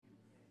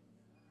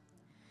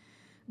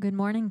Good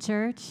morning,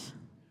 church.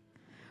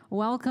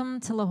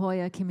 Welcome to La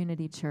Jolla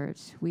Community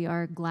Church. We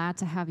are glad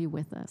to have you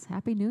with us.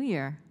 Happy New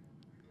Year.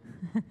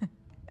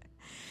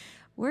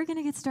 We're going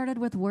to get started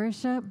with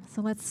worship,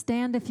 so let's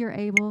stand if you're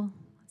able.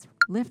 Let's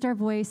lift our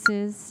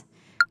voices.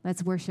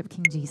 Let's worship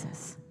King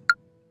Jesus.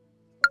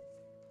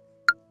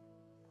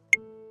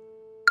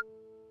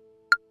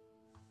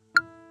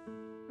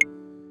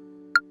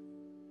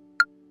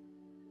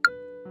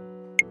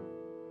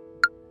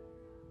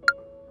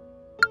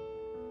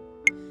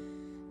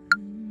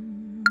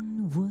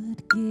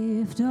 What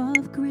gift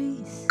of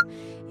grace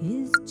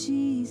is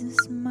Jesus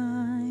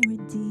my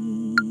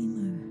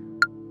Redeemer?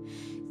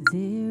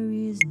 There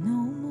is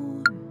no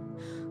more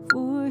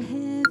for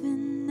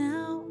heaven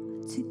now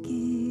to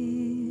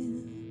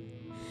give.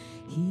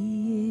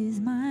 He is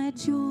my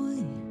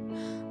joy,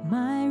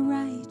 my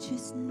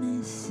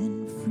righteousness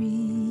and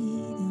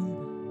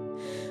freedom,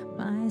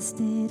 my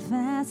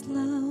steadfast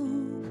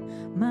love,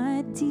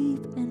 my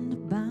deep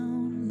and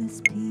boundless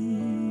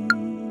peace.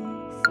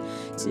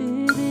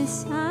 To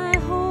this I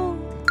hold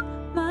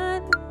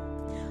my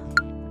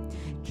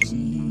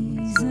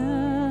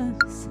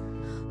Jesus,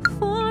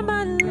 for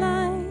my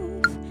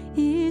life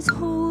is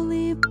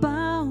wholly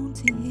bound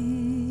to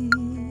His.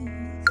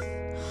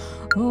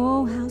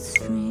 Oh, how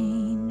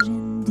strange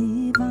and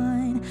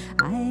divine,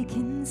 I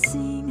can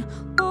sing,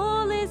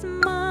 all is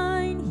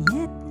mine,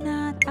 yet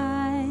not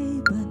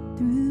I, but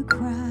through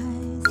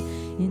Christ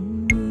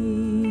in me.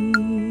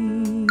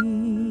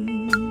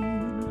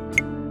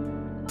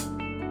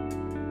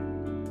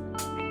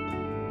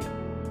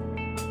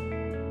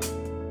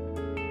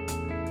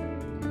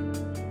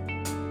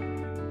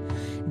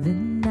 The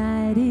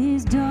night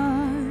is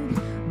dark,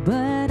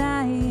 but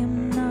I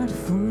am not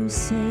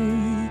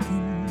forsaken.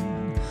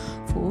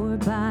 For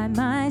by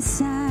my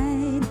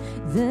side,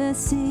 the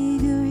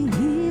Savior,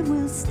 He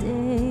will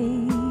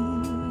stay.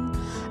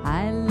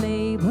 I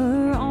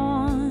labor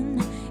on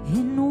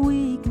in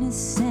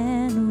weakness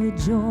and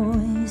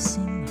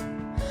rejoicing,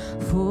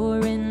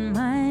 for in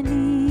my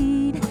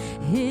need,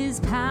 His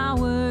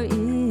power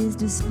is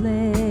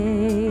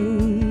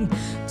displayed.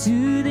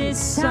 To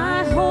this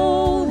I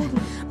hold,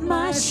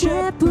 my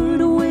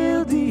shepherd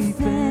will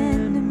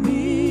defend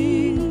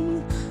me.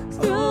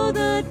 Through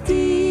the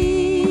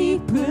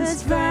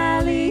deepest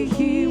valley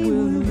He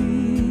will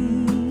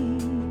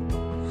lead.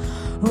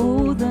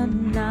 Oh, the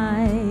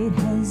night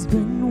has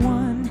been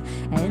won,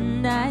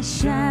 and I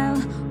shall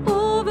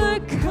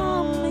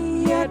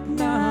overcome, yet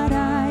not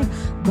I,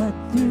 but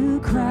through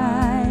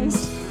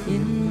Christ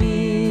in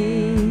me.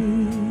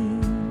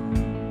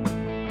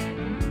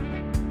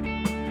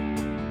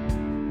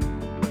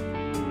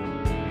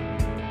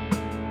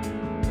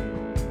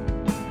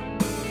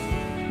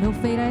 No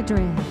fate I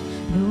dread.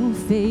 No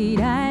fate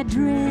I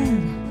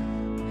dread.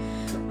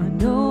 I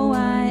know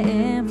I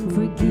am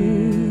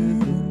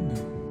forgiven.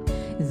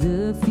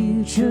 The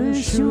future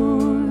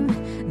sure,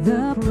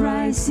 the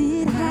price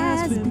it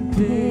has been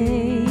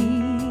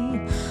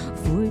paid.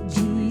 For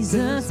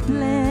Jesus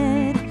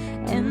bled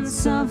and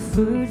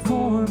suffered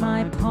for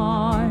my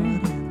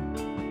part,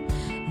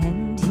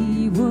 and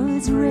He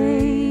was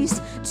raised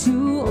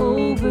to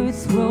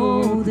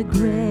overthrow the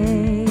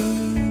grave.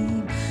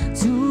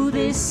 To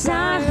this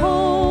I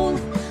hold,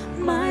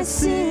 my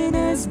sin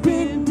has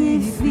been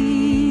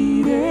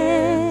defeated.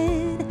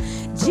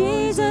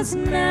 Jesus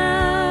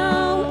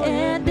now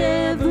and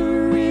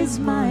ever is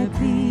my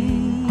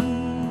plea.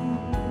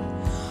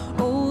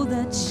 Oh,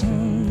 the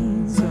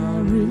chains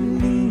are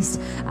released,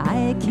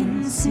 I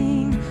can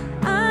sing,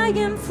 I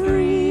am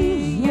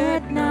free,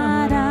 yet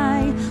not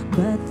I,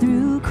 but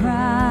through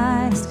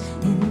Christ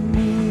in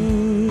me.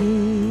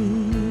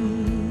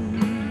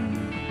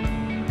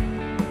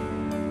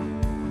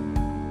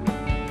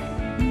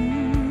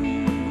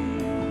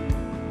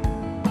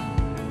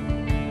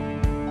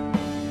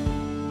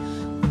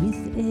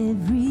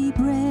 Every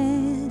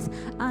breath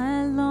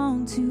I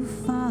long to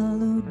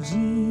follow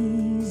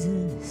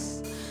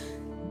Jesus.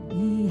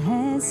 He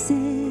has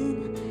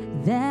said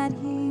that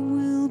He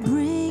will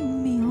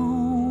bring me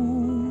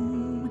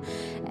home,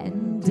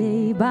 and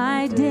day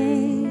by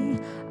day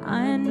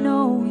I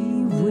know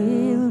He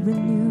will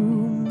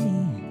renew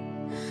me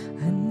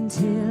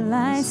until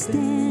I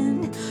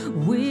stand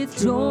with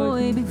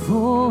joy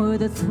before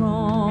the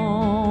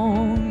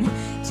throne.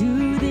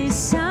 To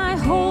this I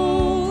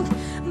hold,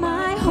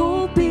 my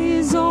hope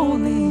is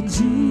only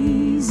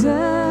Jesus.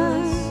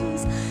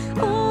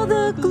 All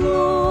the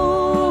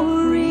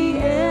glory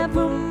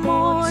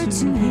evermore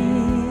to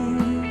Him.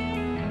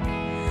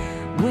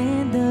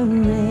 When the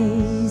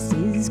race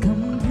is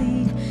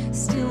complete,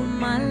 still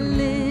my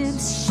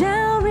lips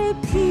shall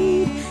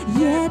repeat,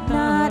 yet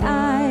not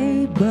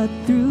I, but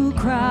through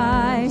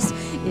Christ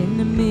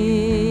in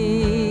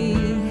me.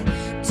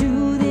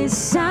 To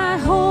this I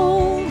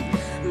hold,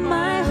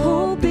 my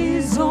hope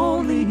is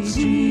only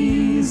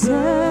Jesus.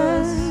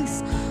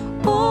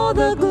 All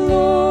the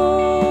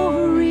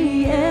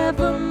glory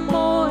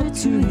evermore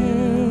to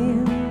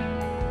Him.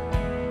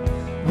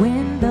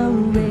 When the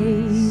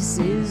race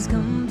is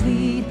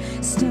complete,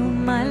 still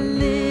my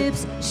lips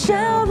lips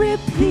shall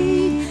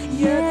repeat,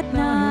 yet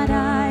not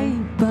I,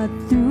 but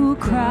through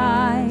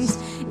Christ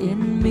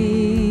in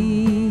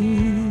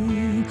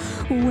me.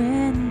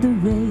 When the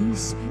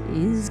race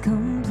is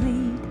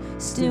complete,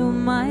 still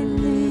my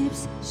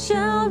lips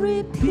shall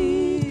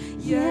repeat,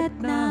 yet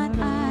not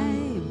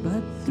I,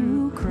 but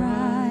through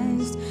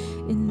Christ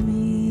in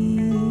me.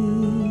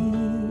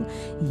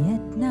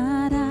 Yet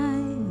not I,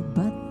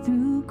 but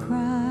through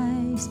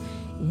Christ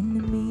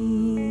in me.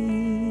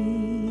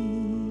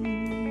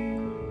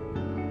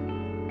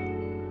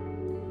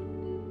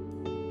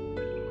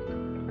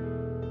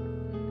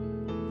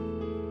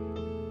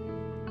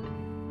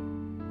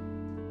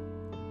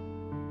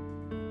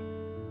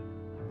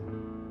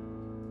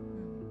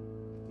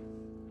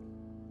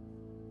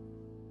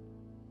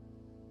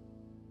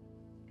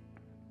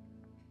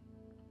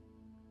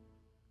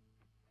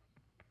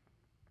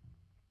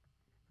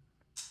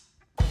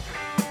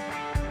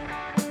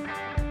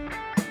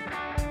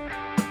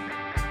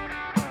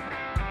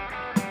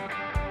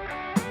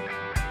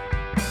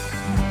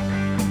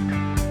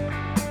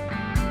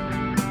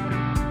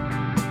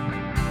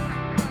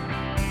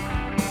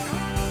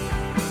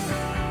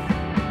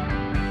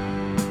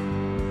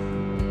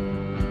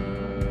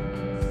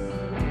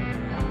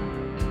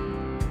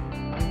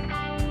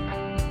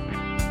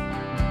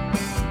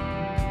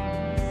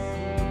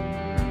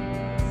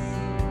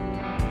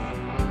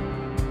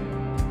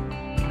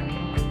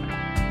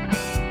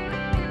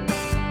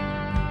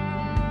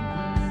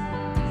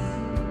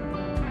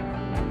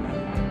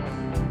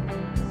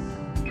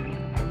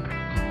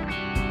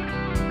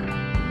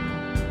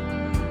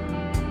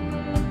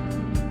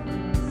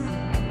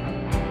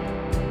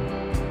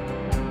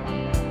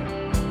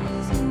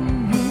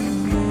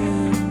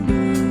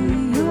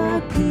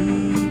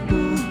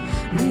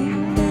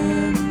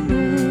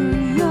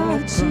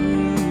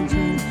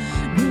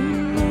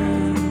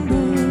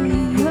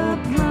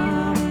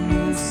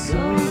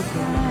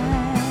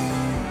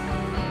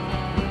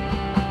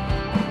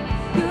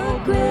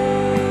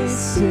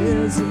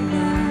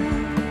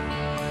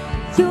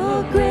 Your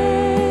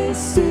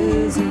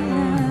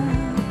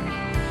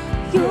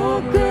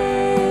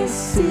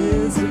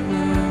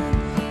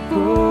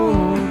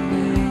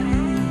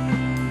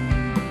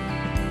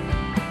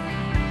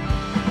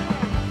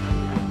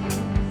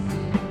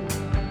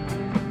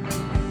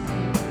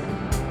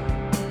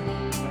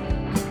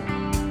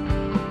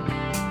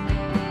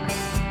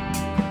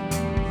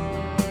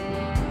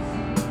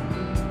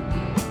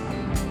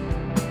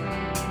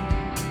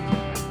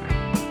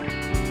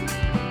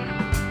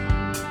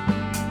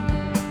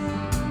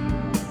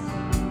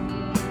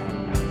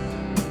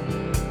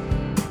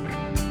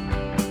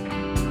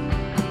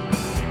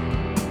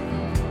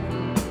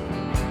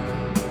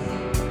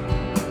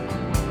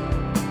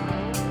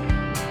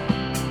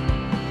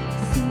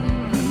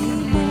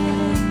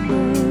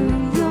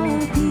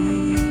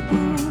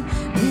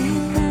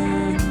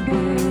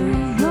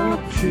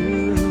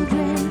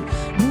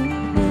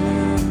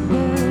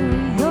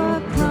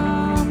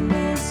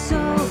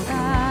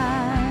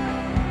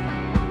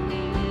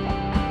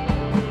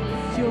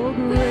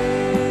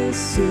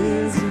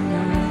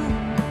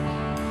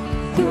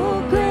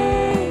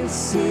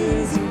grace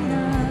is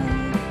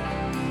enough.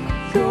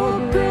 Your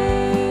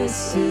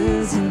grace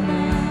is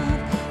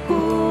enough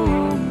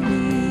for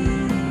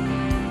me.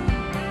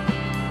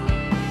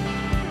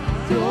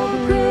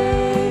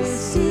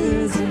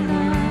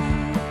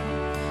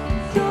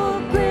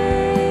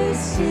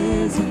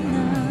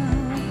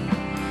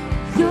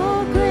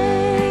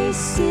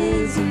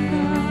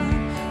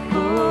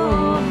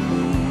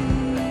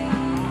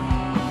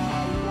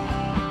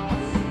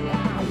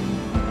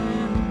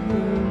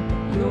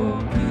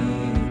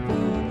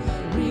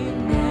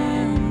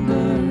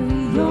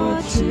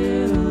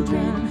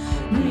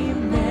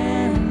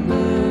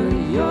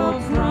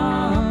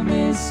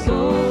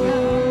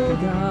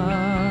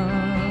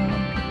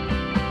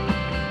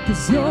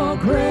 Your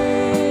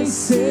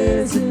grace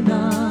is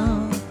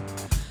enough.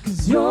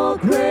 'Cause your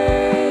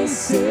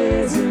grace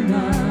is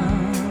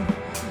enough.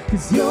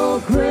 'Cause your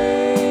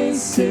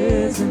grace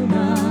is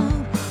enough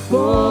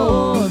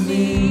for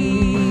me.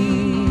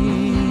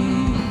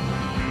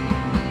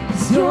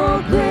 'Cause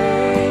your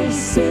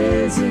grace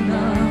is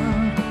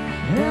enough.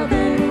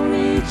 Heaven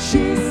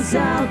reaches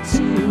out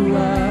to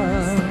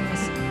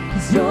us.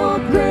 'Cause your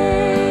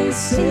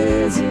grace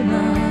is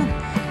enough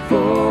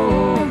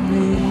for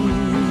me.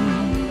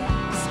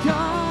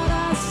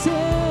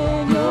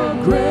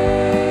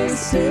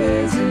 Grace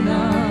is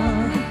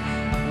enough.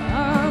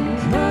 I'm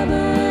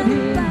covered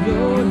in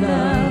your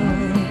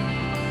love.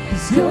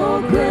 'Cause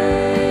your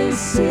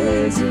grace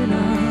is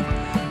enough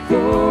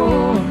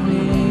for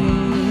me.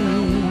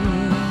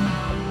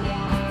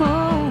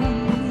 For me.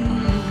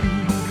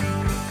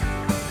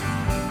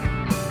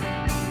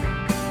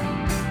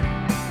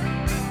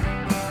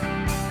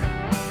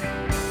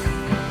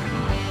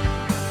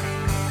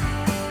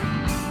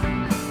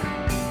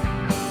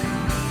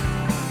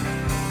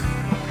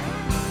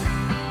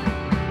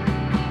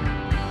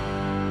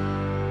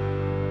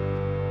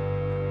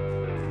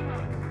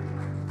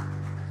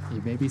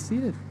 You may be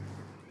seated.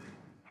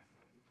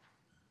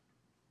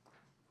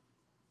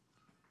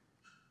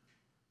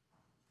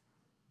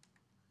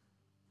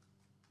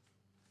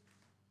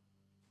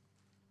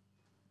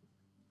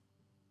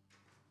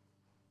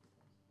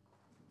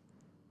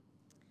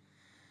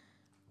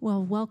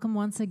 Well, welcome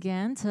once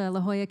again to La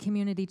Jolla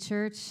Community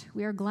Church.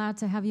 We are glad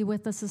to have you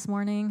with us this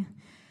morning.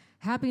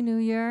 Happy New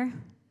Year.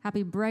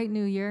 Happy bright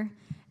New Year.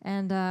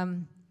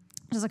 And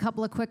just a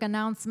couple of quick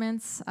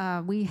announcements.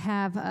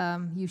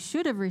 You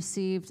should have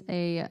received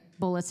a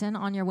bulletin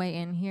on your way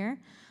in here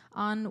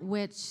on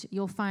which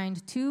you'll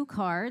find 2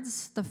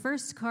 cards. The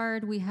first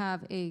card, we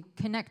have a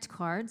Connect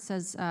card,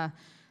 says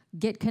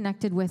Get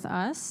Connected with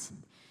Us.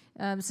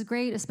 This is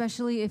great,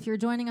 especially if you're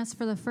joining us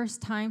for the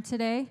first time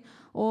today,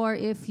 or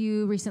if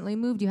you recently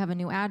moved, you have a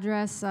new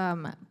address.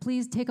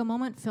 Please take a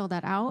moment, fill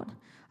that out.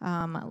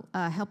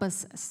 Help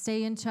us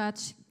stay in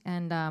touch,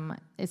 and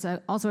it's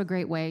also a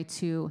great way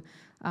to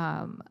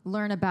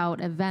learn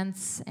about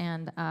events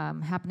and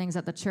happenings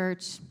at the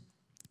church,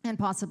 and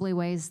possibly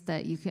ways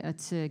that you can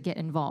to get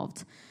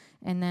involved.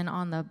 And then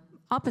on the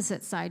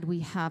opposite side, we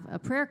have a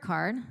prayer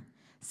card.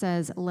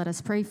 Says, let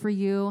us pray for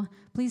you.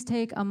 Please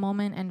take a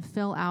moment and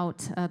fill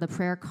out the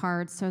prayer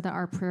card so that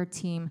our prayer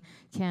team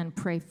can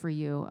pray for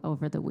you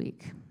over the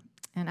week.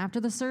 And after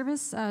the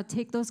service,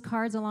 take those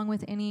cards along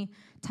with any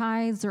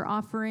tithes or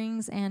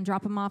offerings and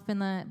drop them off in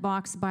the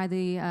box by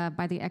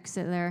the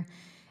exit there.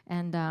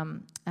 And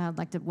I'd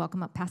like to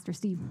welcome up Pastor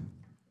Steve.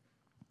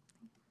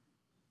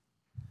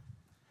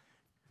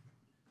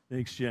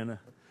 Thanks,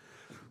 Jenna.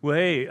 Well,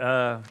 hey,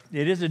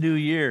 it is a new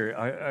year.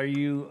 Are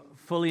you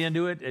fully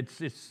into it?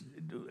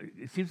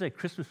 It seems like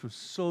Christmas was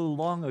so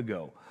long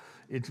ago.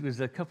 It was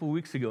a couple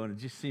weeks ago, and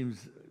it just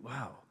seems,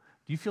 wow.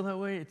 Do you feel that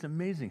way? It's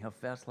amazing how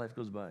fast life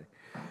goes by.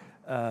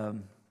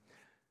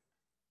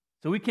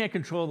 So we can't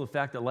control the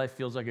fact that life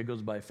feels like it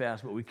goes by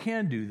fast. What we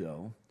can do,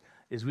 though,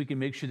 is we can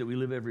make sure that we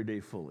live every day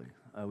fully.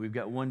 We've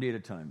got one day at a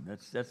time.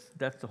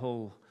 That's the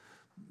whole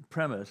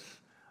premise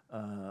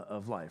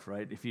of life,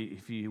 right?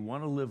 If you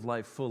want to live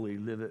life fully,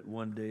 live it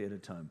one day at a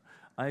time.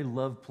 I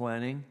love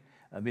planning.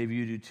 Maybe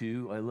you do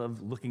too. I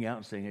love looking out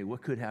and saying, hey,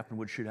 what could happen?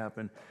 What should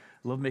happen?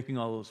 I love making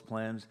all those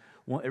plans.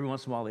 Every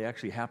once in a while, they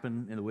actually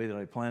happen in the way that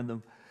I planned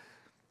them.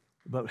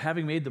 But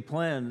having made the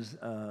plans,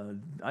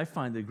 I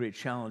find the great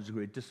challenge, the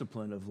great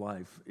discipline of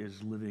life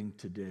is living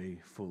today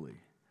fully.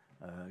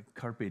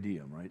 Carpe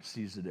diem, right?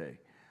 Seize the day.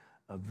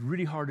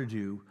 Really hard to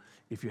do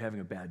if you're having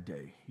a bad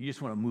day. You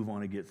just want to move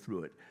on and get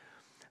through it.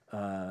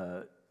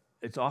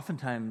 It's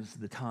oftentimes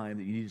the time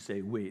that you need to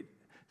say, wait,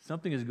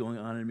 something is going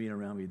on in me and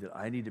around me that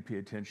I need to pay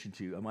attention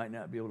to. I might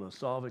not be able to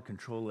solve it,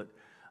 control it.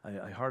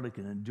 I hardly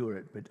can endure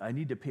it, but I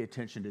need to pay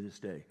attention to this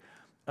day.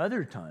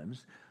 Other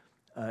times,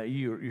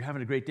 you're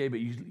having a great day, but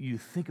you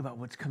think about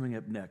what's coming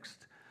up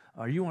next.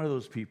 Are you one of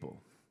those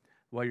people?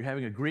 While you're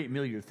having a great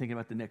meal, you're thinking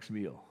about the next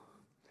meal.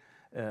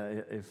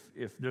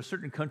 If there are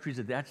certain countries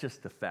that's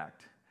just the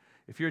fact.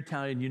 If you're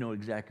Italian, you know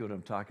exactly what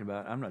I'm talking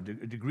about. I'm not.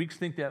 Do Greeks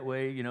think that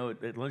way? You know,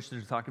 at lunch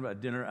they're talking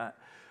about dinner.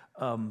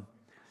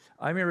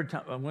 I remember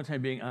one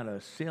time being on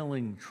a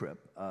sailing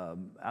trip out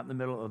in the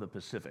middle of the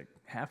Pacific,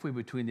 halfway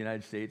between the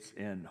United States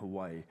and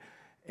Hawaii.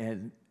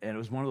 And it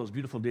was one of those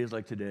beautiful days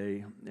like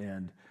today,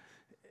 and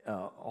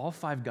all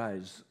 5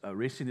 guys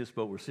racing this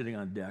boat were sitting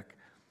on deck,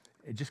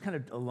 just kind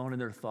of alone in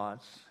their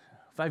thoughts.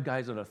 5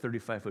 guys on a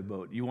 35-foot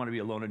boat. You want to be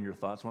alone in your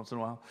thoughts once in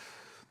a while?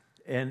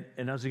 And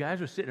as the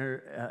guys were sitting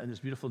there on this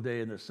beautiful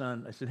day in the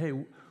sun, I said, hey,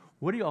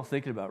 what are you all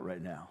thinking about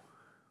right now?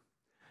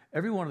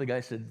 Every one of the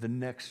guys said, the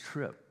next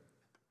trip.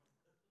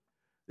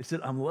 They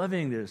said, I'm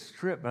loving this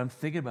trip, but I'm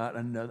thinking about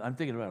a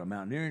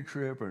mountaineering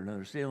trip or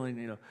another sailing,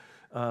 you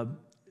know.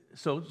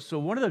 So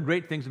one of the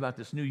great things about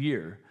this new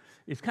year,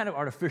 it's kind of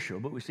artificial,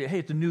 but we say, hey,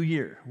 it's a new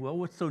year. Well,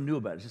 what's so new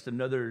about it? It's just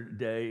another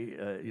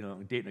day,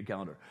 date in a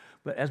calendar.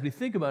 But as we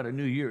think about a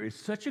new year, it's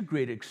such a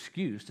great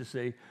excuse to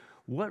say,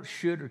 what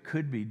should or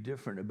could be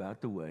different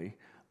about the way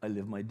I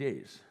live my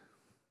days?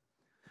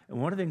 And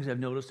one of the things I've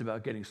noticed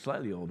about getting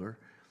slightly older,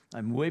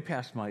 I'm way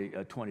past my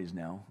 20s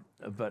now,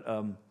 but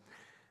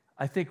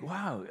I think,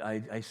 wow,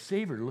 I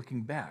savored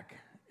looking back.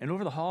 And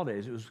over the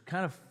holidays, it was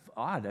kind of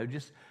odd. I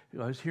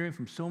was hearing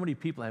from so many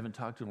people I haven't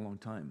talked to in a long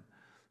time,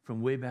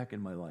 from way back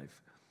in my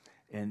life,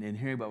 and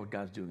hearing about what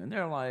God's doing in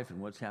their life and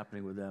what's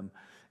happening with them.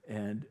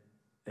 And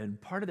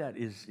part of that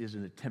is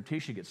a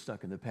temptation to get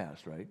stuck in the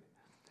past, right?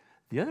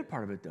 The other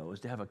part of it, though, is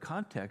to have a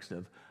context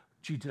of,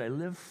 gee, did I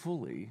live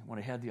fully when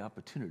I had the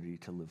opportunity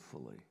to live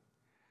fully?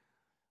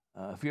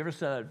 If you ever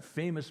saw that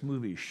famous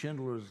movie,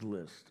 Schindler's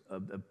List,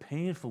 a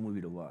painful movie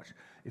to watch.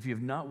 If you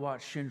have not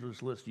watched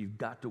Schindler's List, you've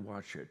got to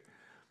watch it.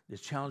 As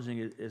challenging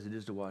as it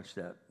is to watch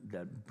that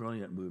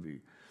brilliant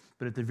movie.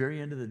 But at the very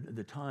end of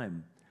the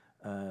time,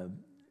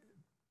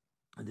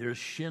 there's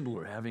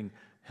Schindler having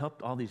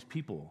helped all these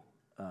people,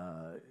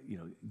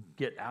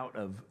 get out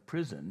of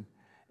prison.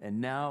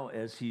 And now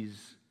as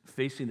he's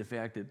facing the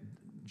fact that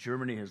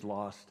Germany has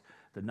lost,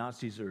 the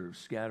Nazis are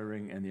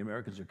scattering, and the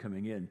Americans are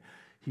coming in,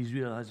 he's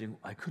realizing,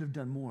 I could have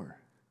done more.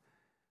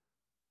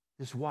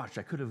 This watch,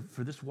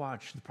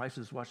 the price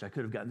of this watch, I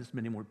could have gotten this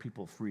many more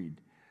people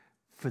freed.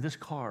 For this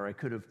car, I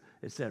could have,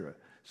 etc.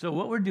 So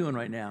what we're doing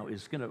right now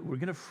is we're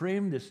gonna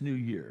frame this new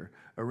year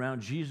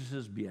around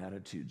Jesus'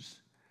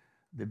 Beatitudes,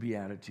 the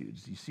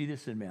Beatitudes. You see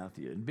this in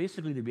Matthew. And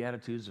basically the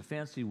Beatitudes is a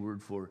fancy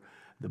word for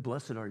the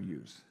blessed are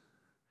yous.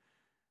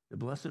 The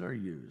blessed are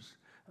yous.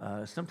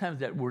 Sometimes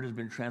that word has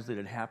been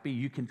translated happy.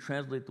 You can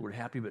translate the word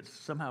happy, but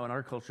somehow in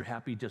our culture,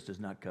 happy just does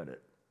not cut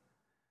it.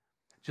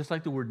 Just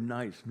like the word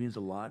nice means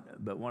a lot,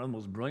 but one of the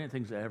most brilliant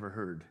things I ever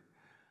heard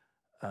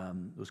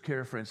was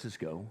Cara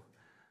Francisco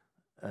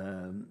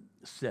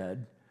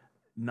said,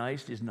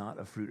 nice is not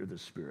a fruit of the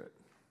Spirit.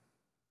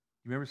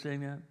 You remember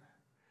saying that?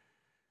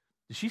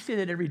 Does she say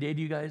that every day to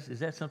you guys? Is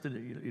that something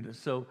that, you know?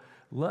 So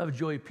love,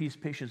 joy, peace,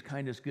 patience,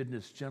 kindness,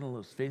 goodness,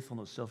 gentleness,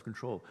 faithfulness,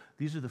 self-control.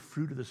 These are the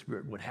fruit of the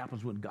Spirit, what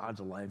happens when God's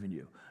alive in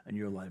you and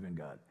you're alive in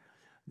God.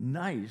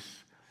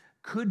 Nice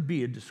could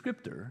be a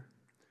descriptor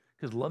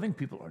because loving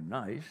people are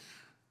nice.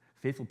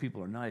 Faithful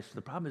people are nice.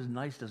 The problem is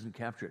nice doesn't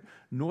capture it,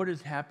 nor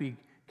does happy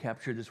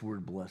capture this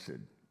word blessed.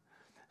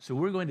 So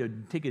we're going to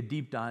take a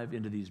deep dive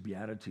into these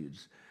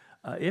Beatitudes.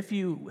 If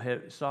you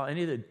saw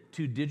any of the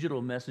two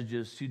digital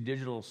messages, two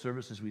digital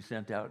services we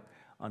sent out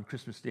on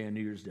Christmas Day and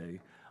New Year's Day,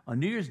 on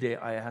New Year's Day,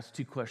 I asked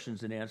two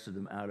questions and answered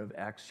them out of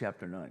Acts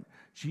chapter 9.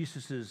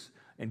 Jesus'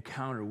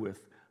 encounter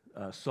with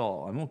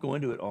Saul. I won't go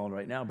into it all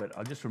right now, but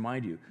I'll just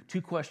remind you.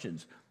 Two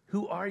questions.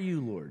 Who are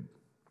you, Lord?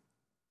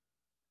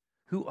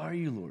 Who are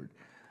you, Lord?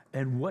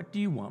 And what do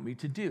you want me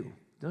to do?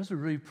 Those are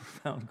really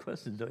profound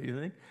questions, don't you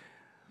think?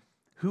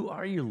 Who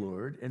are you,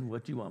 Lord, and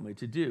what do you want me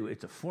to do?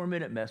 It's a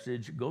 4-minute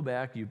message. Go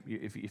back.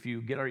 If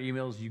you get our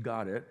emails, you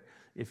got it.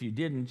 If you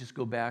didn't, just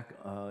go back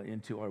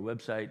into our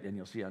website, and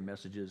you'll see on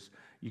messages.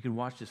 You can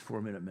watch this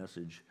 4-minute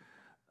message.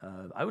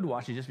 I would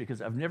watch it just because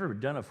I've never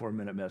done a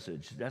 4-minute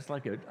message. That's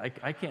like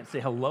I can't say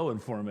hello in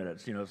 4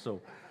 minutes, you know,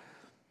 so...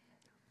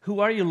 Who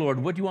are you, Lord?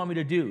 What do you want me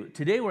to do?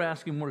 Today we're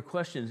asking more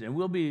questions, and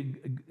we'll be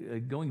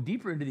going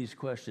deeper into these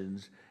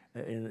questions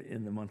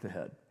in the month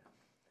ahead.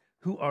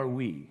 Who are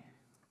we?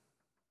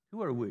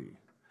 Who are we?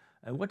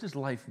 And what does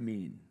life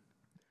mean?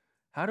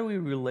 How do we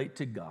relate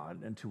to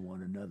God and to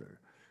one another?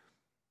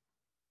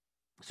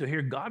 So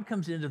here, God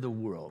comes into the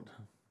world,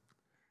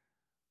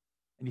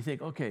 and you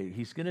think, okay,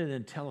 he's going to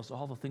then tell us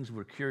all the things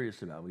we're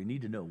curious about, we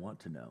need to know,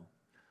 want to know.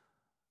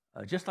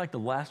 Just like the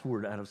last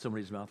word out of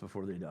somebody's mouth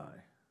before they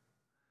die.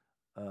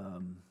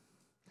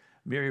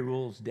 Mary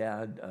Rule's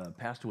dad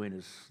passed away in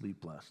his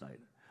sleep last night,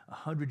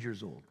 100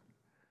 years old.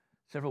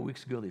 Several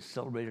weeks ago, they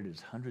celebrated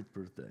his 100th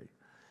birthday.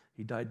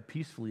 He died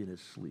peacefully in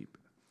his sleep.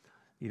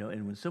 You know,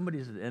 and when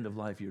somebody's at the end of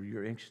life,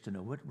 you're anxious to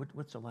know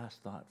what's the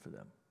last thought for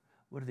them?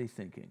 What are they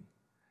thinking?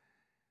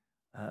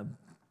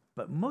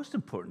 But most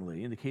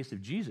importantly, in the case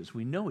of Jesus,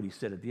 we know what he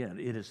said at the end.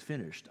 It is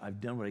finished.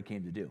 I've done what I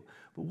came to do.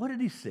 But what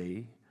did he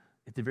say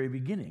at the very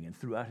beginning and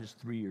throughout his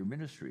 3-year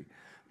ministry?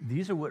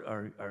 These are what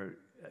are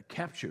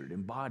captured,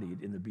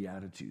 embodied in the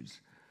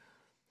Beatitudes.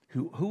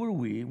 Who are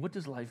we? What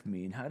does life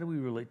mean? How do we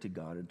relate to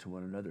God and to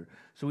one another?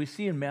 So we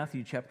see in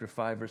Matthew chapter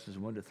 5, verses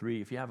 1 to 3.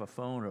 If you have a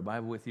phone or a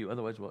Bible with you,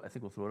 otherwise, I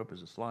think we'll throw it up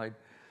as a slide.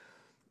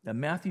 Now,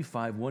 Matthew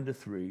 5, 1 to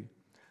 3.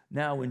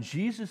 Now, when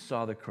Jesus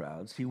saw the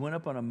crowds, he went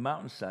up on a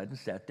mountainside and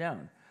sat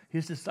down.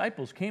 His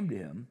disciples came to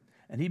him,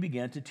 and he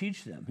began to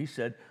teach them. He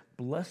said,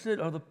 "Blessed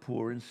are the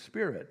poor in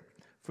spirit,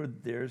 for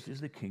theirs is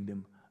the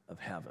kingdom of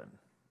heaven."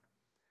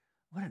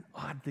 What an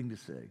odd thing to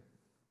say.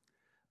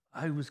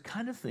 I was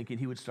kind of thinking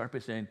he would start by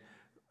saying,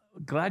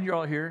 "Glad you're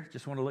all here.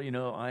 Just want to let you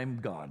know I'm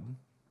God.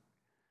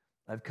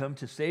 I've come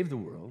to save the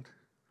world.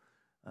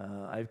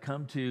 I've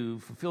come to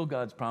fulfill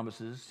God's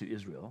promises to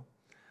Israel.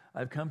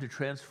 I've come to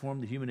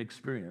transform the human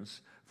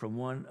experience from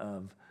one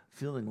of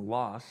feeling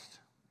lost,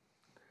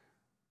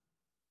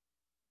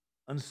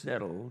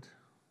 unsettled,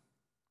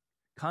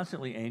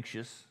 constantly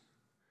anxious,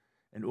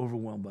 and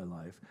overwhelmed by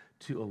life,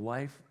 to a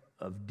life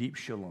of deep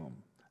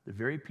shalom, the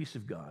very peace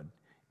of God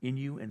in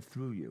you and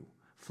through you,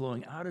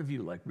 flowing out of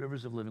you like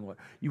rivers of living water."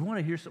 You want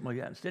to hear something like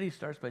that. Instead, he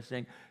starts by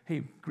saying, hey,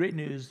 great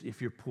news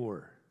if you're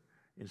poor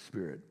in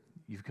spirit.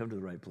 You've come to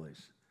the right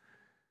place.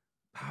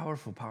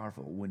 Powerful,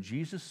 powerful. When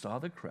Jesus saw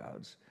the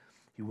crowds,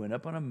 he went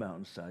up on a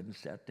mountainside and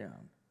sat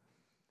down.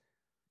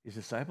 His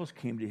disciples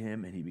came to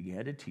him, and he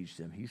began to teach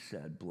them. He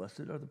said,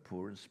 "Blessed are the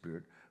poor in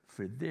spirit,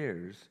 for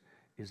theirs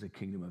is the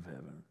kingdom of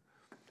heaven."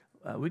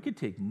 We could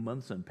take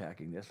months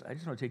unpacking this. I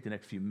just want to take the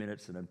next few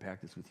minutes and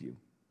unpack this with you.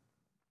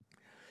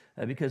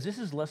 Because this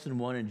is lesson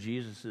 1 in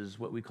Jesus'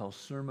 what we call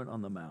Sermon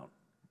on the Mount.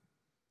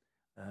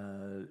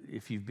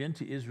 If you've been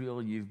to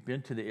Israel, you've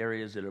been to the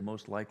areas that are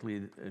most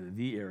likely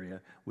the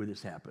area where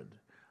this happened.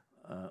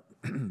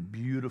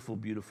 Beautiful,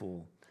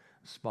 beautiful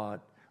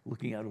spot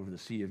looking out over the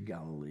Sea of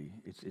Galilee.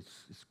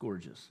 It's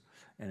gorgeous.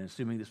 And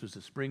assuming this was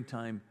the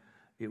springtime,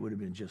 it would have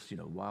been just,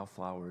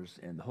 wildflowers,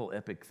 and the whole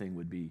epic thing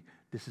would be,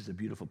 this is a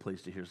beautiful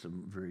place to hear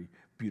some very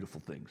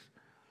beautiful things.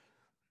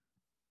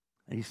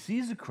 And he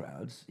sees the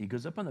crowds. He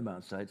goes up on the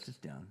mountainside, sits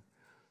down,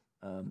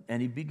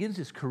 and he begins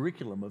his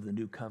curriculum of the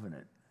new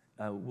covenant.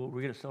 We're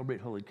going to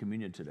celebrate Holy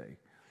Communion today.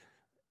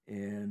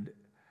 And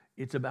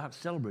it's about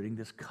celebrating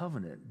this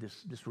covenant,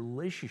 this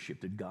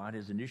relationship that God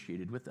has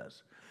initiated with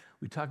us.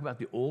 We talk about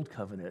the Old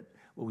Covenant,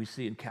 what we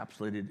see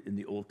encapsulated in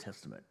the Old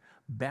Testament.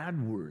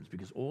 Bad words,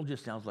 because old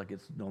just sounds like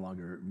it's no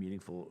longer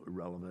meaningful,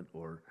 relevant,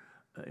 or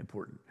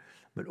important.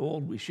 But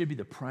old, we should be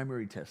the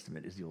primary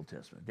testament is the Old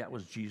Testament. That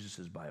was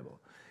Jesus'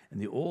 Bible.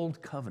 And the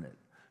Old Covenant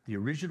The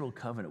original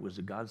covenant was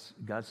God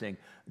saying,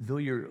 though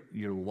you're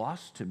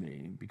lost to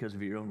me because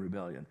of your own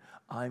rebellion,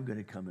 I'm going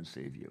to come and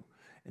save you.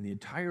 And the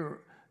entire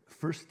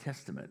First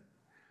Testament,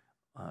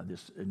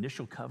 this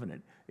initial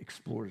covenant,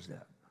 explores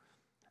that.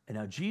 And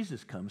now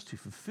Jesus comes to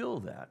fulfill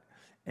that.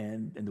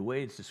 And the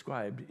way it's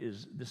described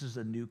is this is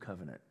a new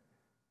covenant,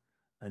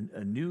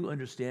 a new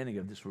understanding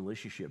of this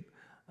relationship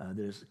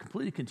that is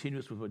completely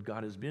continuous with what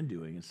God has been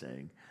doing and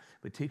saying,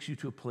 but takes you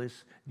to a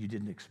place you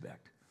didn't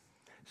expect.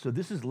 So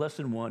this is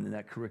lesson 1 in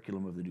that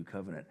curriculum of the new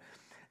covenant.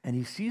 And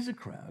he sees a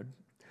crowd,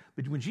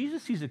 but when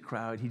Jesus sees a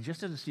crowd, he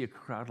just doesn't see a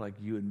crowd like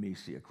you and me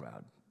see a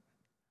crowd.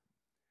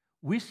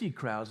 We see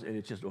crowds and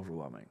it's just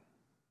overwhelming.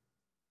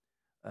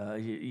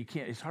 You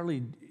can't. It's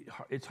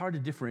hard to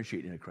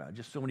differentiate in a crowd.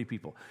 Just so many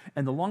people.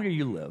 And the longer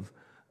you live,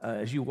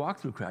 as you walk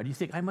through a crowd, you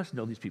think, I must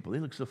know these people. They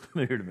look so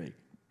familiar to me,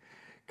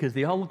 because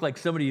they all look like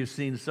somebody you've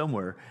seen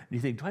somewhere. And you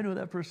think, do I know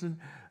that person?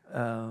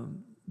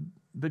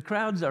 But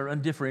crowds are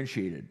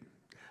undifferentiated.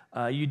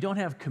 You don't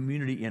have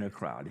community in a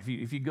crowd.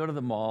 If you go to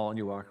the mall and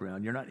you walk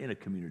around, you're not in a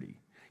community.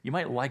 You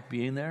might like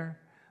being there,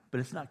 but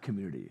it's not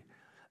community.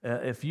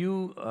 If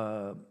you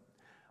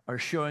are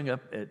showing up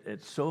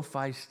at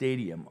SoFi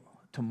Stadium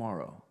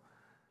tomorrow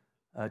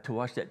to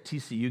watch that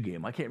TCU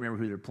game. I can't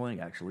remember who they're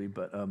playing, actually,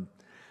 but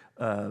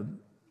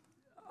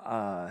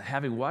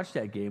having watched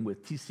that game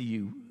with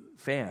TCU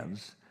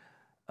fans,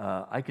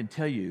 I can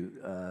tell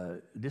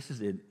you this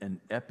is an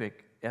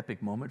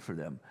epic moment for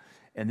them.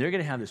 And they're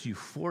going to have this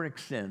euphoric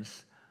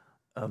sense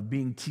of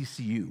being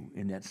TCU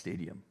in that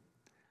stadium.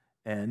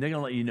 And they're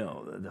going to let you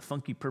know, the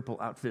funky purple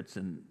outfits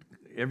and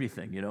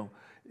everything,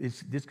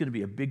 it's going to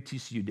be a big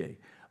TCU day.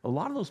 A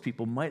lot of those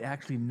people might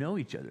actually know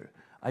each other.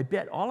 I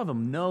bet all of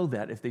them know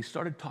that if they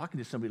started talking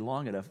to somebody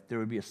long enough, there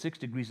would be a 6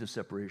 degrees of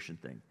separation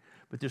thing.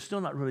 But there's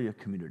still not really a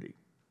community.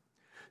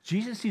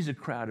 Jesus sees a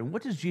crowd, and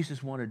what does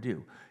Jesus want to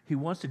do? He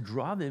wants to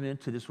draw them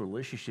into this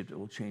relationship that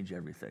will change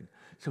everything.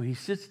 So he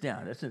sits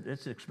down. That's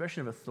an expression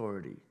of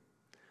authority.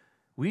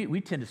 We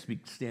tend to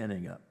speak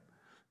standing up.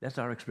 That's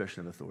our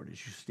expression of authority,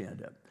 is you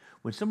stand up.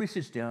 When somebody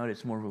sits down,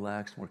 it's more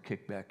relaxed, more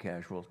kickback,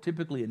 casual.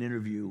 Typically an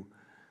interview,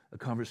 a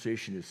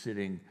conversation is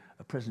sitting,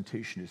 a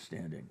presentation is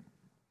standing.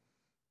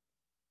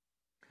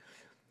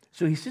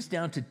 So he sits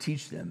down to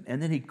teach them,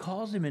 and then he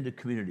calls them into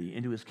community,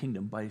 into his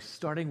kingdom, by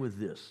starting with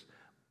this.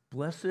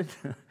 Blessed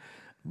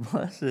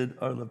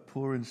are the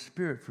poor in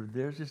spirit, for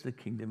theirs is the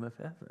kingdom of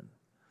heaven.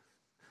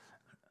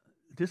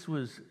 This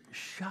was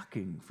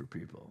shocking for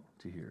people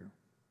to hear.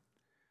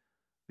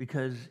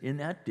 Because in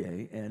that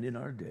day and in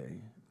our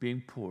day,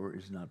 being poor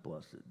is not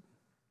blessed.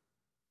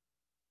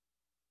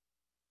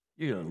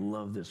 You're going to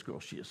love this girl.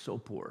 She is so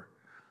poor.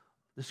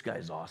 This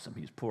guy's awesome.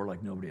 He's poor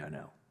like nobody I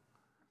know.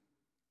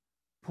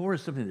 Poor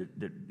is something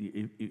that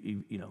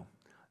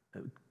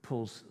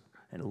pulls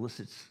and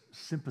elicits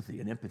sympathy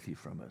and empathy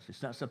from us.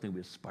 It's not something we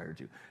aspire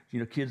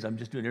to. Kids, I'm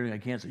just doing everything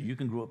I can so you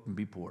can grow up and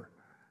be poor.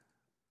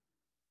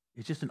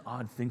 It's just an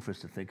odd thing for us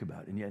to think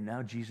about. And yet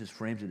now Jesus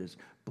frames it as,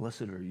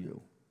 blessed are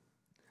you.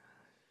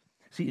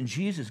 See, in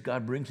Jesus,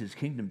 God brings his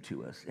kingdom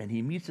to us, and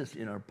he meets us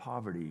in our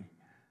poverty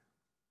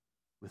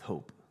with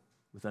hope,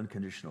 with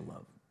unconditional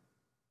love.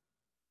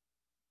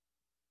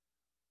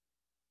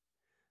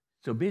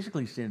 So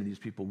basically saying to these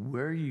people,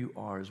 where you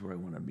are is where I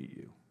want to meet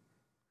you.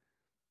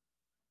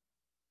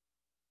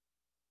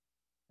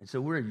 And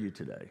so where are you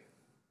today?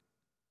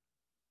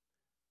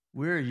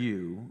 Where are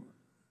you,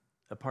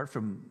 apart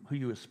from who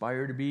you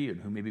aspire to be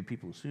and who maybe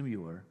people assume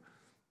you are,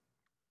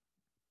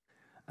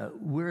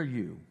 where are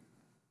you?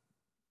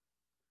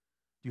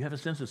 Do you have a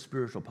sense of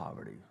spiritual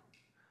poverty?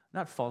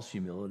 Not false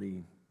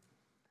humility,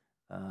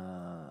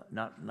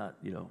 not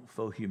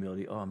faux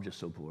humility. Oh, I'm just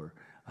so poor.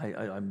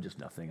 I'm just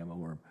nothing. I'm a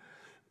worm.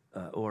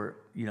 Or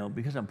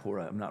because I'm poor,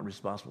 I'm not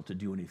responsible to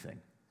do anything.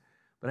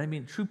 But I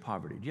mean true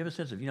poverty. Do you have a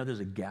sense of, there's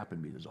a gap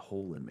in me, there's a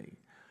hole in me?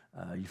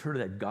 You've heard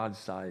of that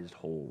God-sized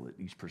hole that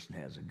each person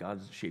has, a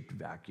God-shaped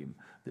vacuum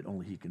that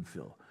only he can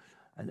fill.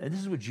 And this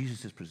is what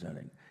Jesus is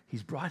presenting.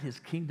 He's brought his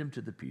kingdom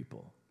to the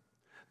people.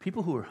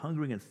 People who are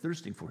hungering and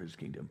thirsting for his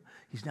kingdom,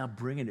 he's now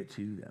bringing it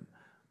to them.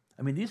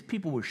 I mean, these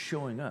people were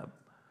showing up.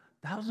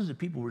 Thousands of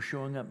people were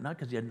showing up, not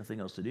because they had nothing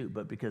else to do,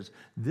 but because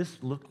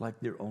this looked like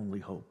their only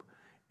hope.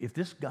 If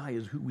this guy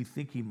is who we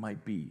think he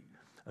might be,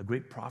 a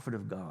great prophet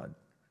of God,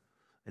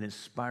 an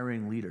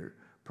inspiring leader,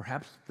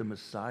 perhaps the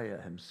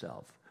Messiah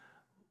himself,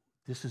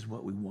 this is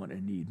what we want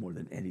and need more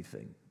than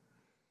anything.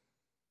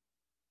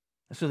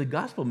 And so the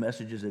gospel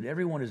message is that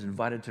everyone is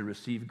invited to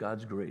receive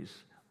God's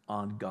grace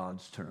on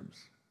God's terms.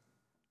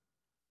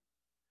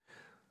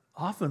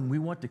 Often we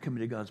want to come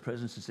into God's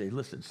presence and say,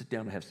 listen, sit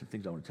down, I have some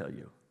things I want to tell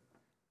you.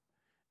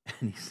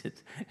 And he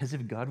sits as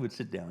if God would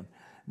sit down,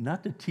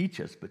 not to teach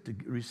us, but to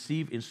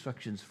receive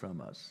instructions from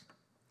us.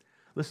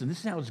 Listen, this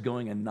is how it's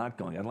going and not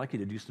going. I'd like you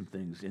to do some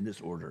things in this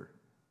order.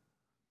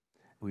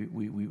 We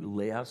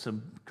lay out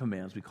some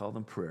commands. We call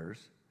them prayers,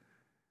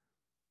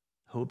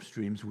 hopes,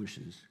 dreams,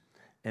 wishes.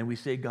 And we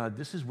say, God,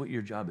 this is what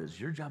your job is.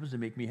 Your job is to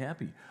make me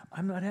happy.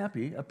 I'm not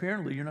happy.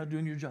 Apparently, you're not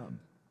doing your job.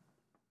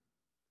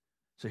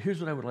 So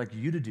here's what I would like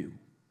you to do.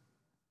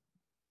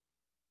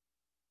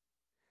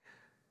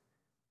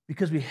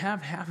 Because we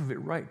have half of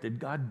it right, that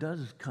God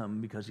does come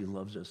because he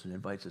loves us and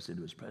invites us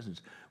into his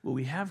presence. What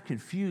we have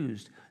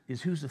confused is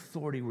whose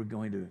authority we're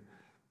going to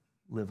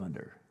live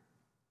under.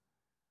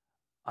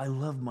 I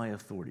love my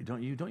authority.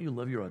 Don't you? Don't you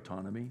love your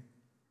autonomy?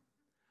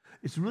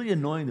 It's really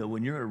annoying, though,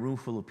 when you're in a room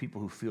full of people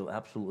who feel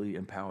absolutely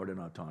empowered and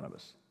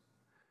autonomous.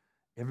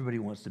 Everybody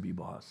wants to be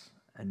boss,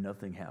 and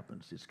nothing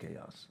happens. It's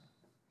chaos.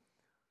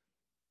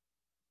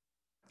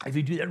 If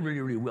you do that really,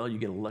 really well, you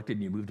get elected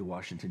and you move to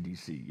Washington,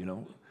 D.C.,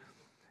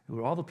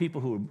 where all the people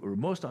who are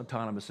most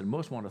autonomous and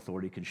most want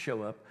authority can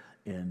show up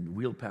and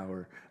wield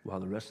power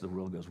while the rest of the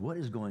world goes, what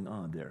is going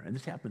on there? And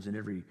this happens in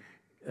every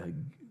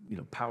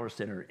power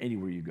center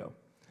anywhere you go.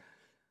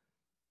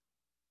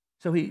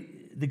 So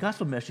the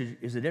gospel message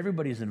is that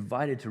everybody is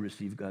invited to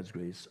receive God's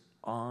grace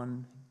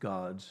on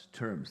God's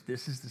terms.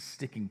 This is the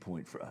sticking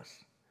point for us.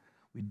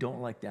 We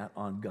don't like that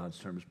on God's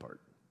terms part.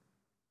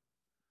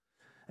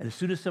 And as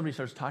soon as somebody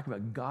starts talking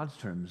about God's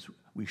terms,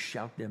 we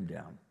shout them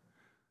down.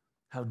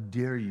 How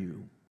dare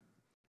you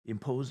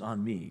impose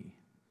on me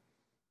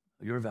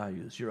your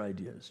values, your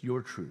ideas,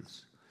 your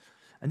truths?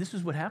 And this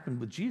is what happened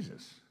with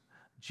Jesus.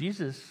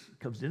 Jesus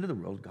comes into the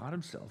world, God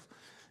himself,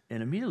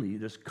 and immediately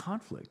there's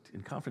conflict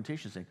and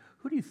confrontation saying,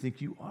 who do you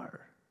think you are?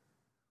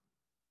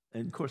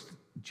 And of course,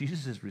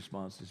 Jesus'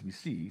 response, as we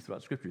see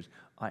throughout scriptures,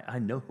 I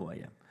know who I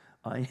am.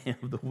 I am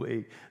the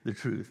way, the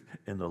truth,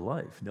 and the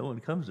life. No one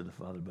comes to the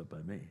Father but by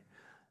me.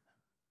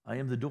 I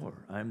am the door.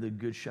 I am the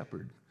good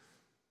shepherd.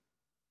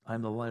 I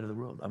am the light of the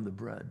world. I'm the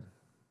bread.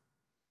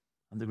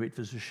 I'm the great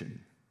physician.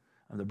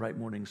 I'm the bright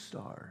morning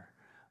star.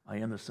 I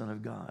am the Son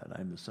of God.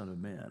 I am the Son of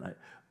Man.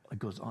 It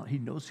goes on. He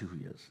knows who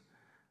he is.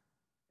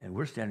 And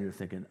we're standing there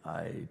thinking,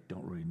 I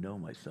don't really know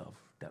myself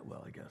that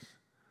well, I guess.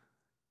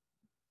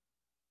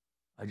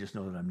 I just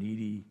know that I'm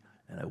needy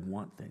and I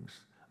want things.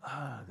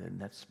 Then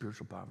that's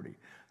spiritual poverty.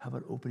 How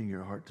about opening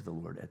your heart to the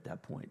Lord at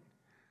that point?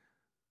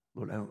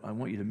 Lord, I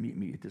want you to meet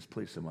me at this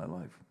place in my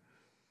life.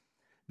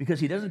 Because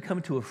he doesn't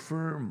come to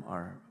affirm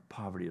our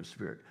poverty of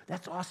spirit.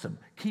 That's awesome.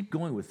 Keep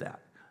going with that.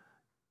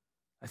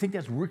 I think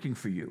that's working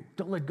for you.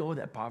 Don't let go of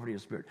that poverty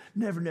of spirit.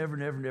 Never, never,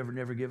 never, never,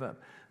 never give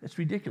up. That's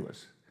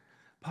ridiculous.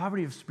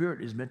 Poverty of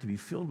spirit is meant to be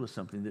filled with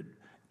something that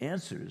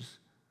answers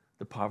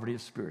the poverty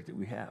of spirit that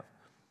we have.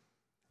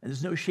 And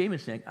there's no shame in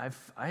saying,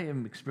 I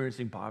am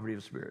experiencing poverty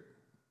of spirit.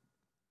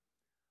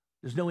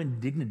 There's no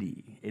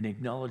indignity in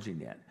acknowledging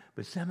that.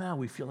 But somehow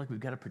we feel like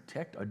we've got to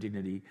protect our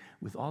dignity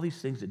with all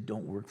these things that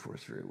don't work for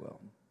us very well.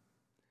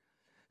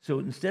 So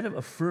instead of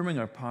affirming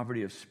our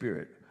poverty of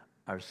spirit,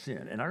 our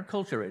sin, and our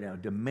culture right now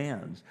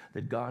demands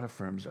that God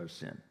affirms our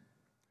sin.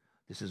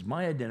 This is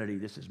my identity.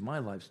 This is my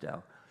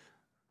lifestyle.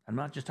 I'm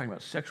not just talking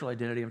about sexual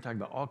identity. I'm talking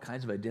about all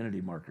kinds of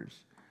identity markers.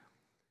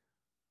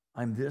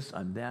 I'm this,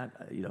 I'm that,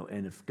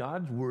 and if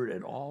God's word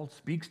at all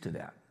speaks to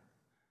that,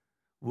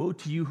 woe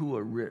to you who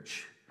are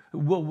rich.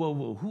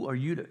 Whoa, who are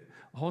you to?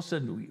 All of a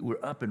sudden,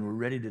 we're up and we're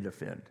ready to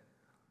defend.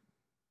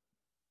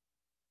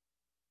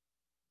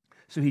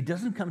 So he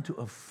doesn't come to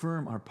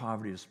affirm our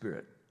poverty of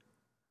spirit.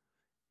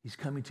 He's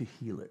coming to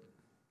heal it.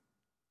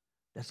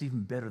 That's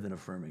even better than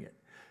affirming it.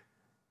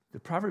 The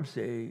Proverbs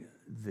say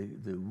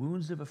the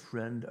wounds of a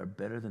friend are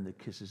better than the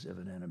kisses of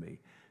an enemy.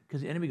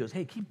 Because the enemy goes,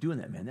 hey, keep doing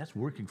that, man. That's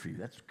working for you.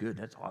 That's good.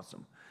 That's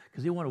awesome.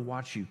 Because they want to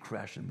watch you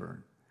crash and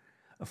burn.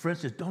 A friend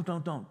says, don't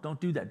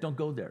do that. Don't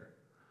go there.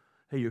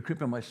 Hey, you're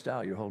crimping my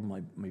style. You're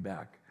holding me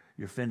back.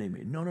 You're offending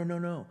me.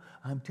 No.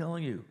 I'm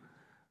telling you,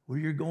 where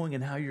you're going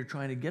and how you're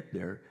trying to get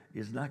there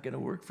is not going to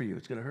work for you.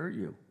 It's going to hurt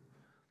you.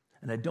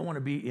 And I don't want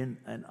to be in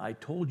an I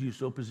told you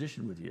so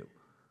position with you.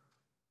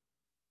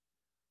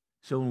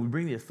 So when we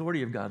bring the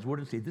authority of God's word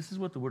and say, this is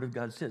what the word of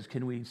God says,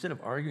 can we, instead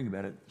of arguing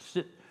about it,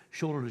 sit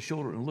shoulder to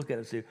shoulder and look at it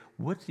and say,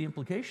 what's the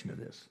implication of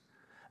this?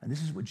 And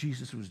this is what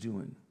Jesus was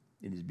doing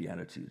in his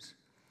Beatitudes.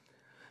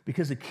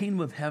 Because the kingdom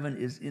of heaven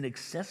is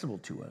inaccessible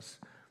to us,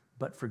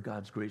 but for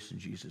God's grace in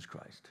Jesus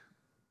Christ.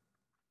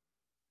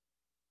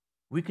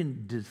 We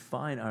can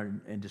define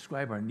and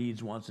describe our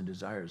needs, wants, and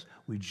desires.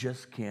 We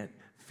just can't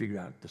figure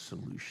out the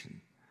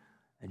solution.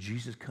 And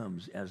Jesus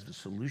comes as the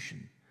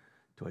solution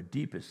to our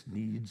deepest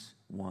needs,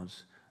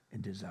 wants,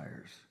 and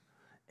desires.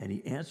 And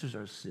he answers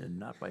our sin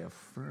not by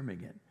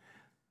affirming it,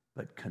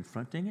 but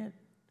confronting it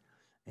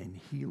and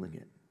healing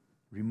it,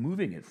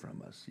 removing it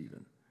from us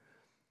even.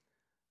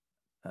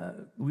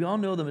 We all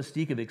know the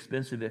mystique of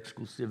expensive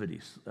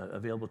exclusivity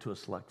available to a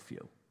select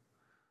few.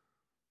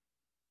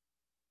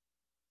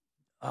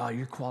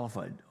 You're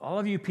qualified. All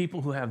of you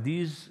people who have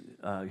these,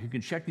 who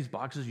can check these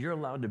boxes, you're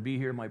allowed to be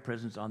here in my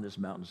presence on this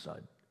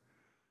mountainside.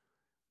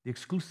 The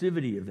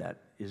exclusivity of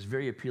that is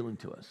very appealing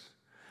to us.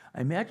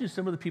 I imagine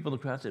some of the people in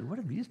the crowd said, what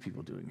are these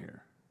people doing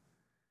here?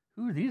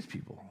 Who are these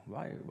people?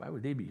 Why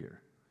would they be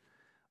here?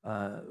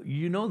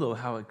 You know, though,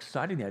 how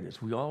exciting that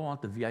is. We all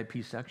want the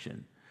VIP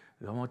section.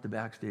 We all want the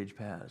backstage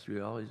pass.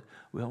 We all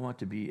want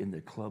to be in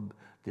the club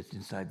that's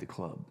inside the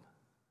club.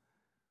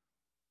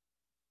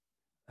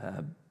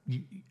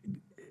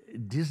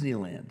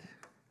 Disneyland.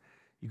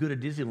 You go to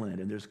Disneyland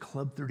and there's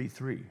Club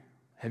 33.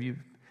 Do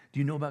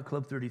you know about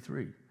Club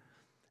 33?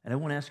 And I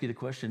won't ask you the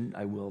question,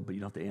 I will, but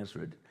you don't have to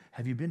answer it.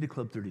 Have you been to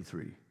Club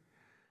 33?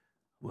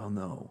 Well,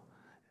 no.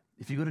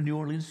 If you go to New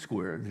Orleans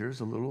Square, there's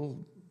a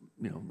little,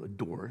 a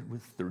door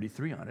with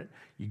 33 on it.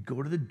 You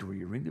go to the door,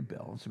 you ring the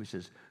bell, and somebody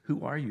says,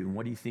 "Who are you, and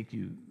why do you think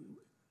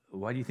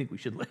we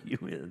should let you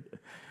in?"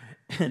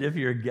 And if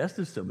you're a guest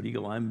of somebody, you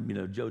go, "I'm,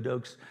 Joe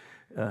Dokes,"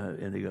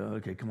 and they go,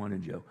 "Okay, come on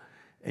in, Joe."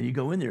 And you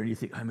go in there and you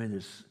think, "I'm in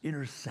this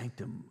inner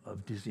sanctum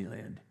of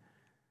Disneyland.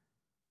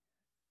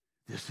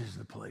 This is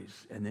the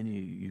place." And then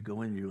you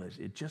go in and you realize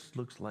it just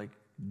looks like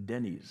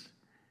Denny's.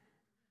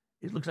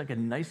 It looks like a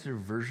nicer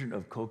version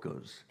of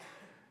Coco's.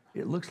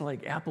 It looks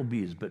like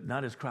Applebee's, but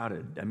not as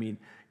crowded. I mean,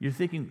 you're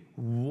thinking,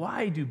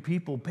 why do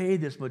people pay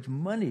this much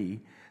money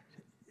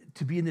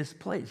to be in this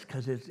place?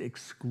 Because it's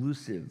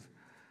exclusive.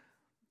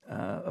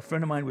 A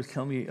friend of mine was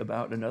telling me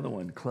about another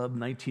one. Club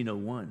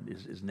 1901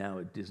 is now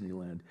at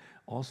Disneyland.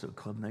 Also,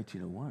 Club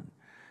 1901.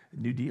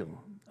 New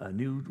deal, a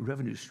new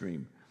revenue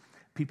stream.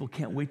 People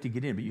can't wait to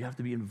get in, but you have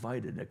to be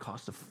invited. It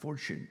costs a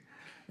fortune.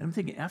 And I'm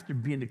thinking, after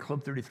being to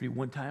Club 33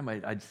 one time,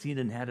 I'd seen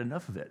and had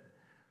enough of it.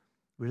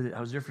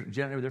 I was there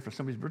Jen and I were there for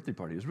somebody's birthday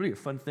party. It was really a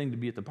fun thing to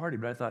be at the party,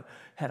 but I thought,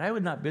 had I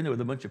not been there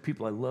with a bunch of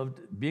people I loved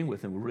being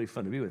with and were really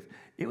fun to be with,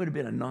 it would have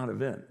been a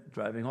non-event,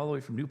 driving all the way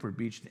from Newport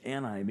Beach to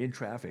Anaheim in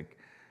traffic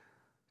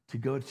to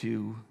go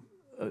to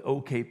an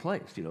okay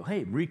place.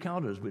 Hey, Marie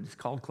Callender's, but it's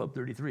called Club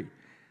 33.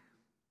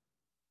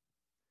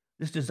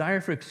 This desire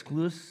for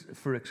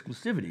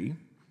exclusivity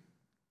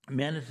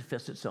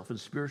manifests itself in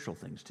spiritual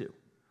things too.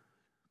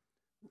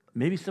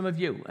 Maybe some of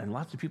you and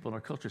lots of people in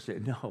our culture say,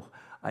 "No,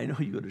 I know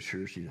you go to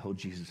church, you hold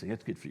Jesus thing,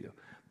 that's good for you,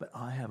 but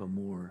I have a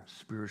more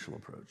spiritual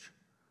approach.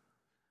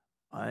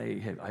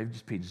 I've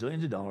just paid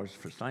zillions of dollars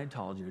for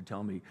Scientology to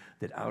tell me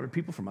that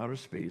people from outer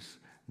space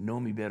know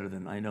me better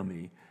than I know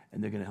me,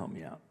 and they're going to help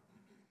me out.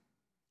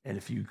 And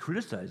if you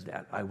criticize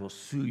that, I will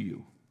sue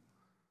you.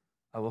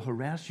 I will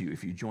harass you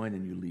if you join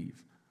and you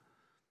leave."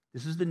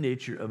 This is the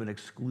nature of an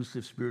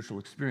exclusive spiritual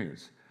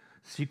experience.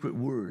 Secret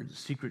words,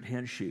 secret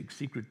handshakes,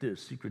 secret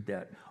this, secret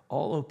that,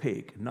 all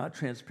opaque, not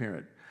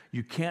transparent.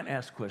 You can't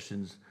ask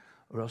questions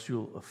or else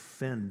you'll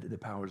offend the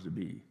powers that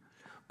be.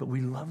 But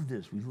we love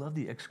this. We love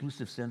the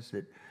exclusive sense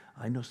that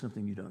I know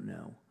something you don't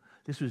know.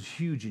 This was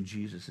huge in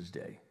Jesus'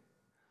 day.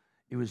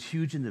 It was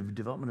huge in the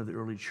development of the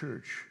early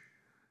church.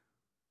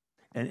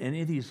 And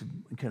any of these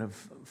kind of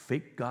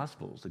fake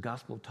gospels, the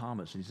Gospel of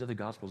Thomas and these other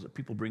gospels that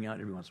people bring out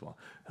every once in a while,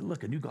 and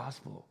look, a new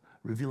gospel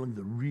revealing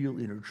the real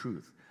inner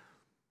truth.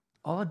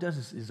 All it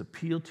does is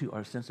appeal to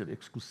our sense of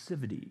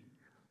exclusivity.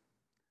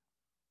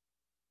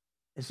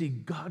 And see,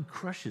 God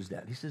crushes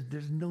that. He says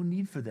there's no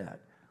need for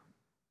that.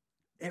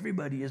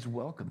 Everybody is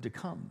welcome to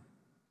come.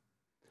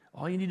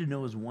 All you need to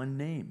know is one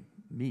name,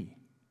 me.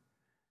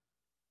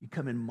 You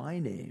come in my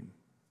name.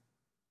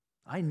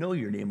 I know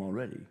your name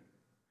already.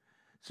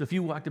 So if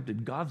you walked up to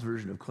God's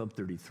version of Club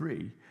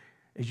 33,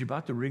 as you're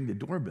about to ring the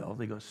doorbell,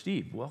 they go,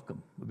 "Steve,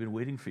 welcome. We've been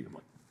waiting for you." I'm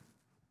like,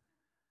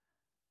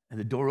 and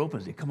the door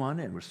opens. They come on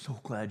in. "We're so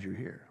glad you're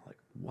here." Like,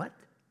 what?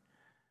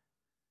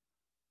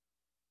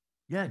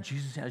 "Yeah,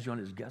 Jesus has you on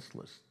his guest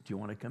list. Do you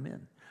want to come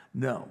in?"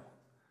 "No."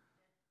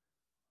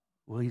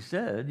 "Well, he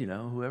said,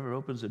 whoever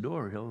opens the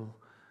door, he'll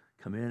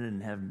come in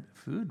and have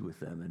food with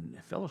them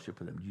and fellowship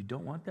with them. You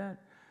don't want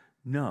that?"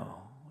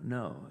 No.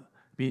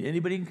 I mean,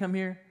 anybody can come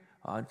here?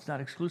 It's not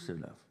exclusive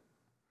enough.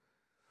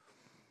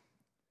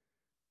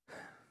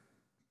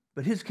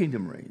 But his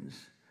kingdom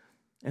reigns.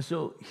 And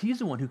so he's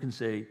the one who can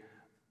say,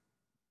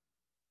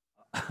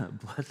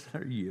 "Blessed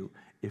are you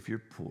if you're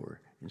poor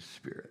in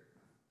spirit."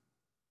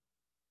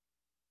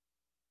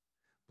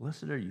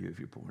 Blessed are you if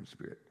you're poor in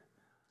spirit.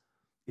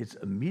 It's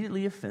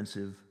immediately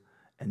offensive,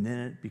 and then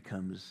it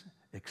becomes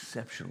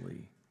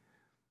exceptionally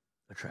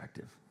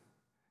attractive.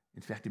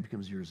 In fact, it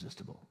becomes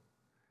irresistible.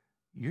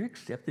 You're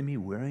accepting me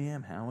where I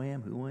am, how I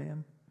am, who I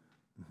am?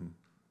 Mm-hmm.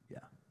 Yeah.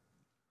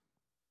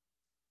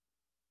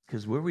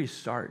 Because where we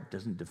start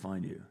doesn't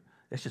define you.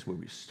 That's just where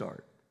we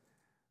start.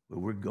 Where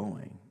we're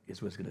going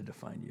is what's going to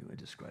define you and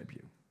describe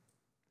you.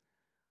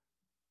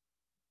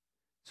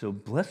 So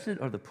blessed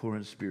are the poor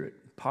in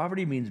spirit.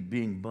 Poverty means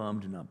being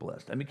bummed, not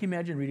blessed. I mean, can you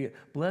imagine reading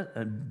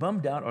it?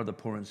 Bummed out are the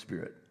poor in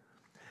spirit.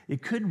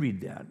 It could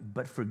read that,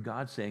 but for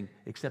God saying,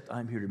 except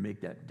I'm here to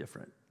make that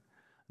different.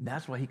 And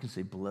that's why he can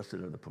say, blessed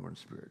are the poor in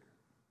spirit.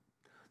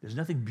 There's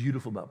nothing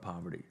beautiful about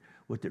poverty.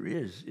 What there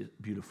is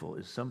beautiful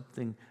is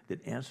something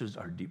that answers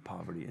our deep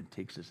poverty and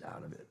takes us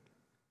out of it.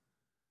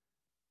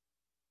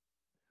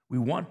 We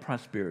want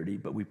prosperity,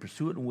 but we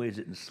pursue it in ways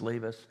that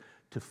enslave us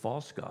to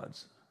false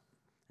gods.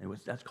 And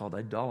that's called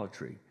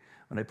idolatry.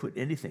 When I put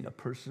anything, a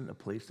person, a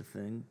place, a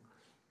thing,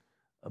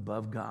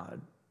 above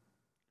God,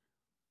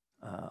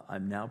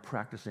 I'm now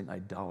practicing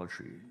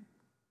idolatry.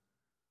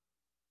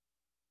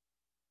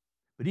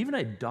 But even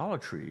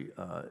idolatry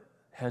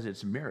has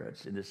its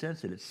merits in the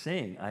sense that it's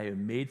saying, I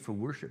am made for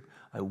worship.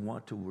 I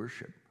want to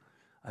worship.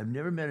 I've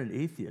never met an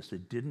atheist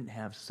that didn't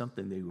have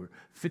something they were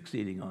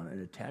fixating on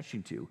and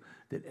attaching to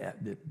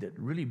that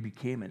really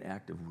became an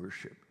act of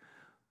worship.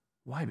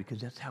 Why?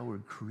 Because that's how we're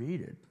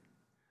created.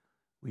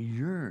 We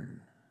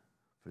yearn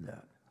for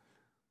that.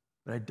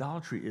 But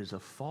idolatry is a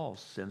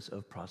false sense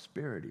of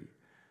prosperity.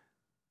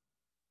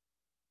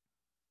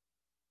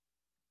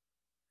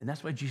 And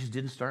that's why Jesus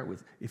didn't start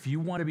with, if you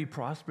want to be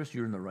prosperous,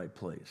 you're in the right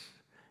place.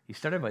 He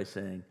started by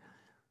saying,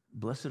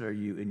 blessed are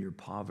you in your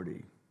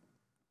poverty,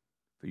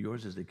 for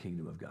yours is the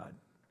kingdom of God.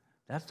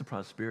 That's the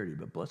prosperity,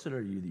 but blessed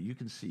are you that you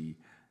can see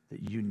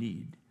that you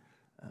need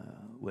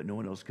what no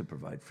one else can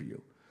provide for you.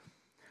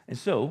 And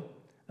so,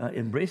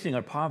 embracing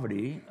our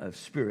poverty of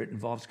spirit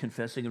involves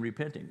confessing and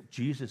repenting.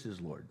 Jesus is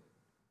Lord.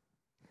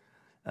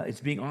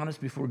 It's being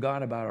honest before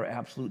God about our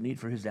absolute need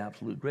for his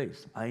absolute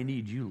grace. I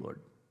need you, Lord.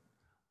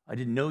 I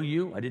didn't know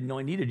you. I didn't know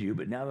I needed you,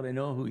 but now that I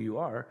know who you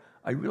are,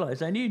 I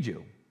realize I need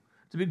you.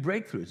 It's a big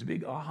breakthrough. It's a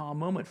big aha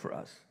moment for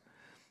us.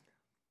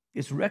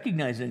 It's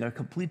recognizing our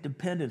complete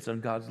dependence on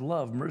God's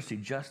love, mercy,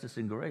 justice,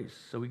 and grace.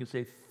 So we can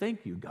say,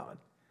 thank you, God.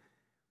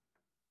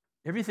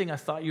 Everything I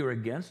thought you were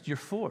against, you're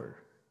for.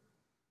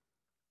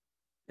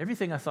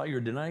 Everything I thought you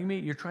were denying me,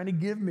 you're trying to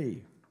give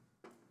me.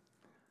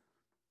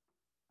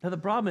 Now, the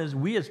problem is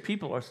we as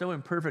people are so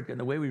imperfect, and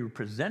the way we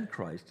present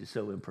Christ is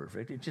so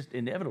imperfect, it's just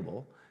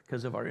inevitable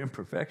because of our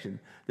imperfection,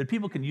 that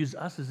people can use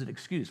us as an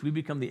excuse. We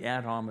become the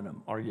ad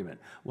hominem argument.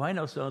 Well, I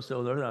know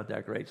so-and-so, they're not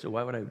that great, so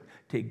why would I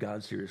take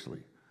God seriously?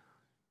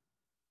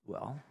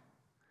 Well,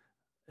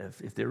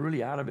 if they're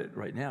really out of it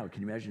right now,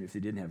 can you imagine if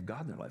they didn't have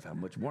God in their life, how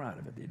much more out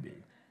of it they'd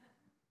be?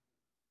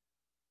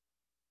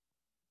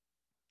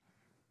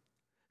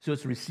 So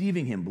it's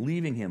receiving him,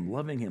 believing him,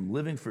 loving him,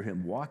 living for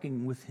him,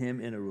 walking with him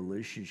in a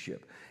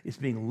relationship. It's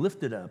being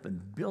lifted up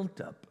and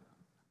built up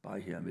by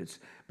him. It's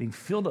being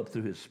filled up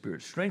through his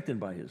Spirit, strengthened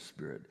by his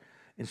Spirit,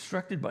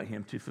 instructed by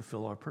him to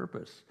fulfill our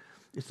purpose.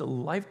 It's a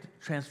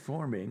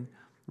life-transforming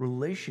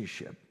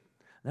relationship.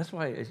 That's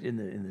why in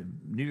the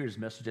New Year's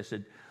message I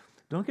said,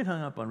 don't get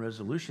hung up on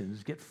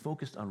resolutions, get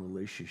focused on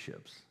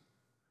relationships.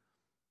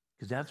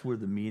 Because that's where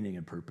the meaning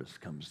and purpose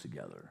comes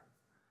together,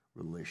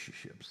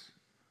 relationships.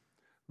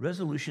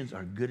 Resolutions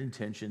are good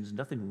intentions,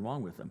 nothing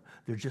wrong with them.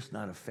 They're just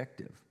not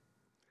effective.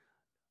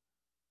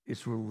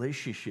 It's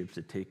relationships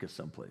that take us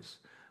someplace.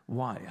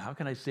 Why? How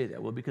can I say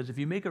that? Well, because if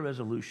you make a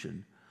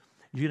resolution,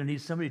 you're going to need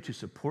somebody to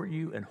support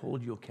you and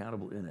hold you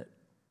accountable in it.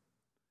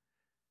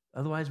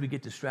 Otherwise, we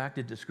get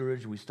distracted,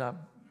 discouraged, and we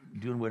stop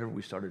doing whatever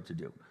we started to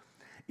do.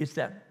 It's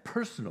that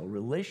personal,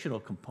 relational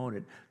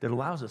component that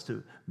allows us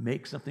to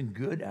make something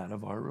good out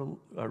of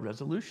our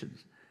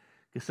resolutions.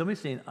 Because somebody's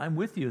saying, I'm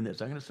with you in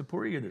this. I'm going to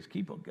support you in this.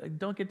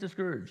 Don't get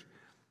discouraged.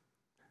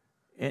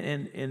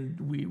 And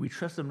we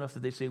trust them enough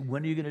that they say,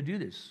 when are you going to do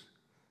this?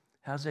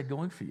 How's that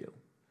going for you?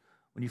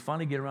 When you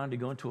finally get around to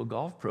going to a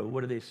golf pro,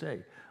 what do they say?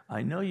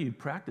 I know you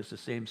practice the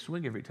same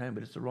swing every time,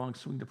 but it's the wrong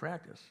swing to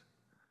practice.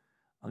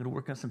 I'm going to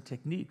work on some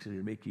techniques that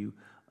will make you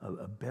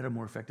a better,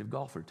 more effective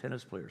golfer,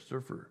 tennis player,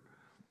 surfer,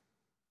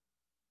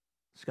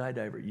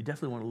 skydiver. You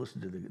definitely want to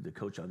listen to the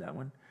coach on that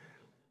one.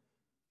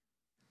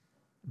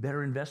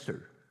 Better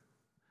investor.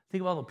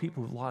 Think of all the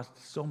people who've lost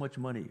so much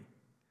money,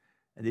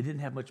 and they didn't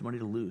have much money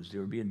to lose. They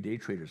were being day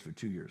traders for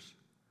 2 years.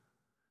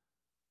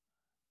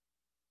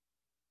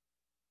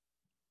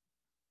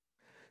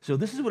 So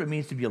this is what it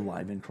means to be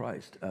alive in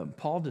Christ.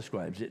 Paul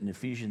describes it in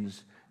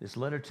Ephesians, this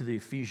letter to the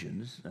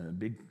Ephesians, a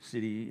big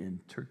city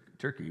in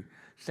Turkey,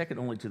 second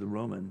only to the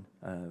Rome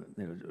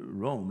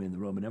in the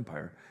Roman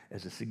Empire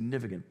as a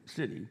significant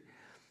city.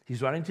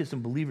 He's writing to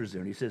some believers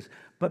there, and he says,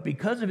 but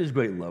because of his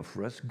great love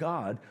for us,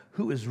 God,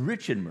 who is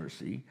rich in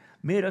mercy,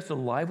 made us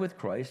alive with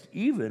Christ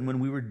even when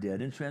we were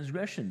dead in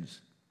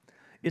transgressions.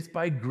 It's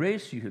by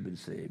grace you have been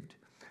saved.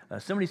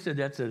 Somebody said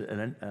that's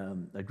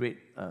a great...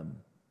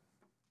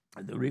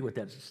 Read what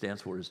that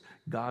stands for is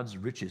God's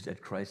riches at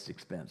Christ's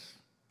expense.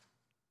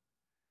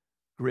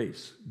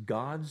 Grace,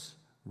 God's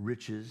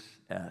riches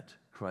at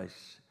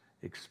Christ's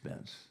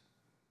expense.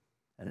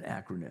 An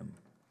acronym.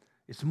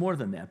 It's more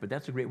than that, but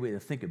that's a great way to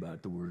think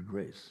about the word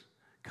grace.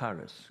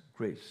 Charis,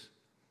 grace.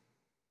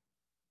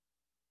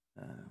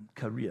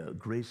 Charia,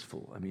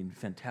 graceful. I mean,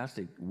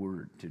 fantastic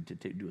word to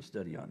do a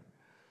study on.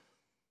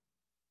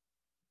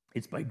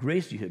 It's by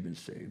grace you have been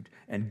saved.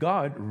 And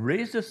God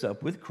raised us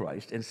up with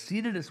Christ and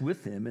seated us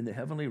with him in the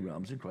heavenly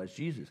realms in Christ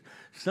Jesus.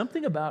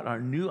 Something about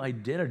our new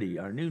identity,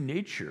 our new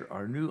nature,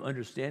 our new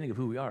understanding of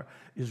who we are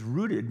is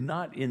rooted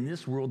not in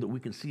this world that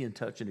we can see and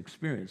touch and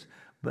experience,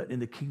 but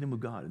in the kingdom of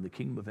God, in the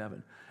kingdom of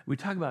heaven. We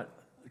talk about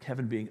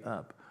heaven being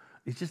up.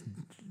 It's just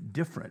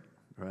different,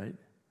 right?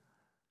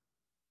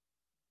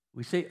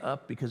 We say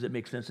up because it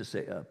makes sense to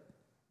say up.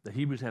 The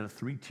Hebrews had a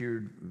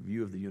 3-tiered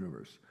view of the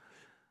universe.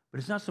 But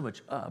it's not so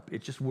much up,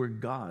 it's just where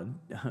God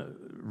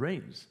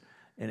reigns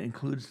and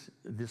includes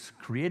this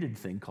created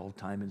thing called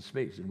time and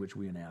space in which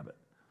we inhabit.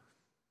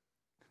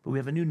 But we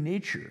have a new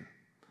nature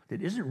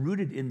that isn't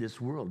rooted in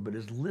this world, but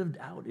is lived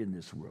out in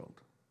this world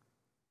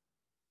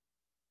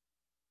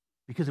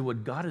because of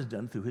what God has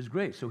done through his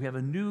grace. So we have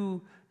a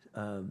new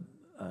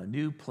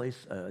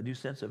place, a new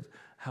sense of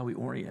how we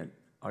orient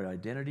our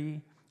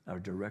identity, our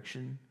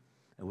direction,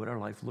 and what our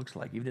life looks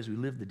like, even as we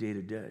live the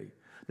day-to-day.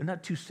 They're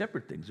not two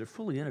separate things. They're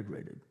fully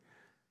integrated.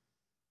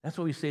 That's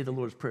why we say the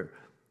Lord's Prayer.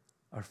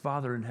 Our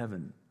Father in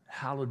heaven,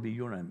 hallowed be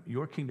your name.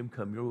 Your kingdom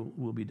come, your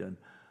will be done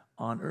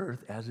on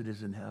earth as it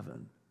is in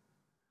heaven.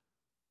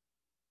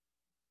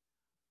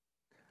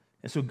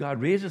 And so God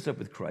raised us up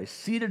with Christ,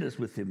 seated us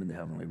with him in the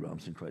heavenly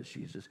realms in Christ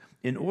Jesus,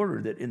 in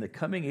order that in the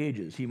coming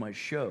ages he might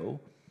show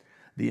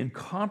the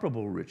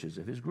incomparable riches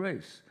of his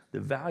grace, the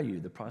value,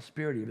 the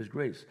prosperity of his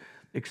grace,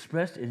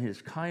 expressed in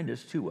his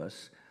kindness to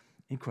us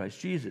in Christ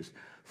Jesus.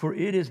 For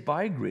it is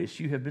by grace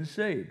you have been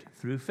saved,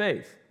 through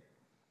faith,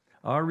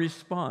 our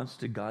response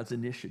to God's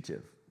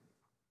initiative.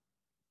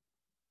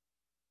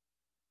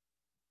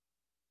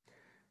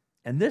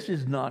 And this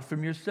is not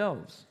from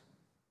yourselves.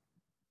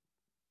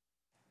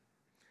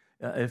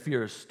 If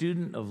you're a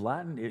student of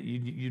Latin,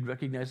 you'd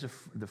recognize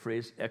the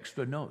phrase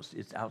extra nos.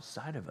 It's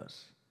outside of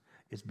us.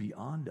 It's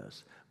beyond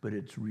us, but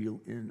it's real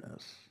in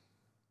us.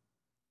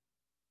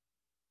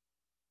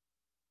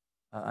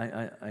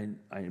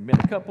 I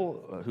met a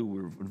couple who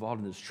were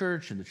involved in this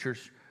church, and the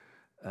church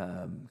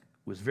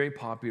was very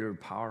popular,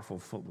 powerful,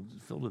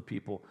 filled with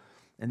people,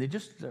 and they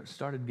just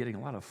started getting a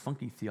lot of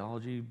funky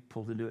theology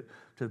pulled into it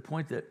to the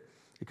point that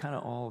it kind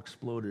of all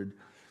exploded.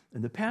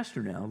 And the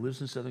pastor now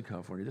lives in Southern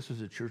California. This was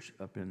a church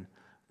up in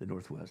the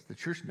Northwest. The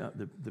church now,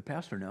 the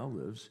pastor now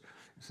lives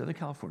in Southern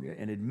California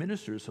and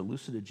administers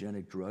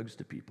hallucinogenic drugs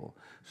to people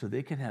so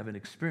they can have an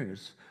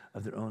experience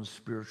of their own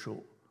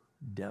spiritual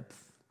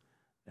depth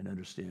and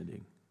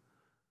understanding.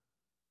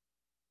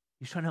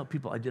 He's trying to help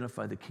people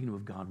identify the kingdom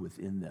of God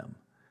within them,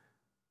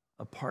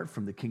 apart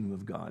from the kingdom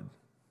of God.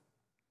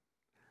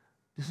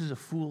 This is a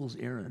fool's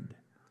errand.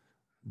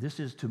 This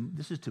is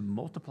to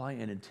multiply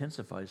and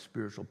intensify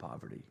spiritual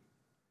poverty.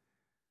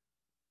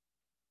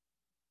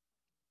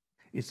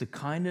 It's the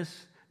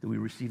kindness that we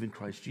receive in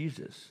Christ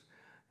Jesus.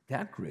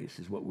 That grace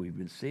is what we've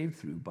been saved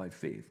through by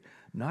faith,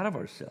 not of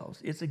ourselves.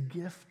 It's a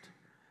gift.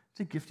 It's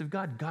a gift of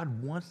God.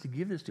 God wants to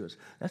give this to us.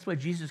 That's why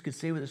Jesus could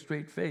say with a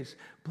straight face,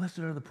 "Blessed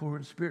are the poor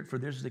in spirit, for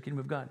theirs is the kingdom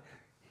of God."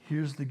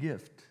 Here's the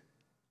gift.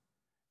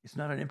 It's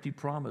not an empty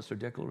promise or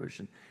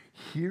declaration.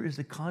 Here is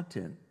the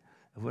content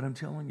of what I'm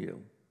telling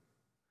you.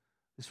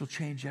 This will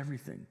change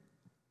everything.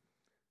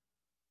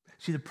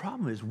 See, the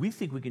problem is we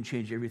think we can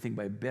change everything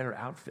by a better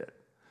outfit,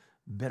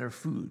 better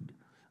food,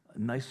 a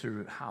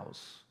nicer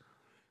house,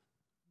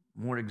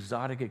 more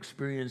exotic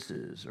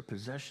experiences or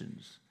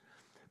possessions.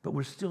 But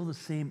we're still the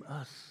same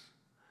us.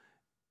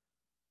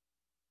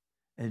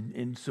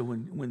 And so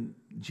when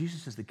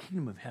Jesus says the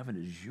kingdom of heaven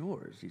is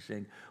yours, he's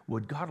saying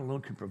what God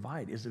alone can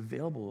provide is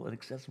available and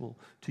accessible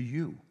to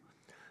you.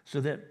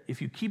 So that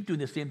if you keep doing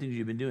the same things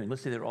you've been doing,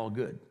 let's say they're all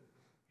good,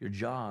 your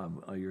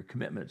job, your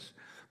commitments,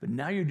 but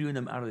now you're doing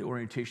them out of the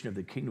orientation of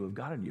the kingdom of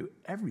God in you,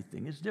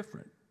 everything is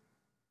different.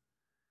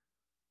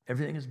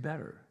 Everything is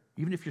better,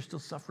 even if you're still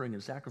suffering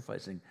and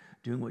sacrificing,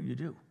 doing what you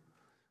do.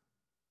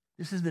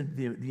 This is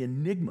the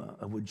enigma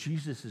of what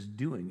Jesus is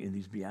doing in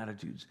these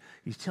Beatitudes.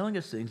 He's telling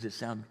us things that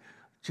sound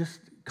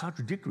just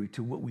contradictory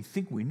to what we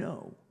think we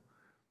know.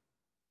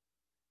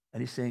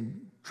 And he's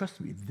saying, trust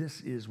me,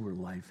 this is where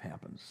life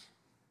happens.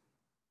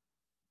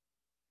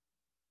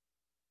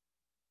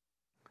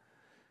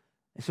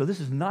 And so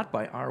this is not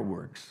by our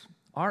works.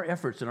 Our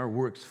efforts and our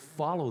works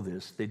follow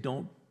this. They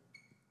don't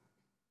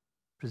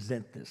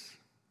present this.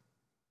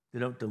 They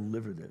don't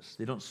deliver this.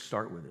 They don't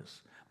start with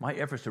this. My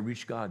efforts to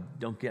reach God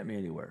don't get me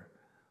anywhere.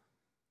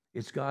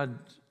 It's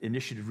God's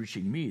initiative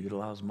reaching me that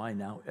allows my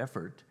now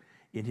effort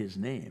in his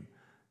name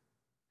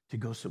to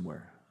go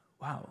somewhere.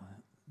 Wow,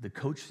 the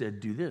coach said,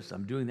 do this.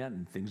 I'm doing that,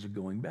 and things are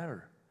going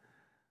better.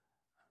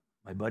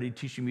 My buddy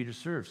teaching me to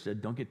surf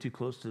said, don't get too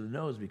close to the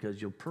nose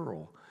because you'll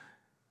pearl.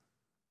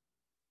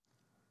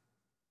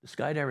 The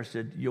skydiver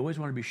said, you always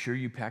want to be sure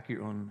you pack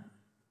your own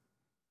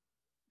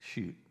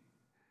chute.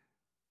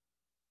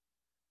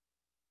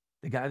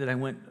 The guy that I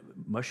went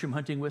mushroom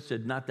hunting with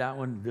said, not that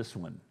one, this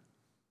one.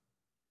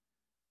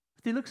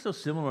 But they look so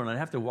similar, and I'd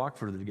have to walk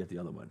further to get the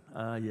other one.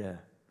 Yeah.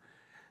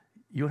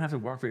 You don't have to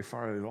walk very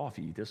far at all if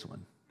you eat this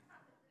one.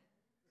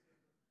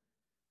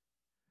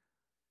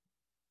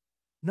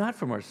 Not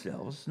from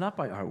ourselves, not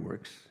by our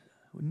works.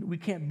 We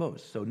can't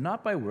boast. So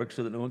not by works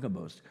so that no one can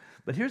boast.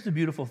 But here's the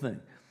beautiful thing.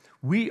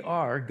 We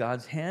are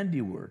God's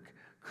handiwork,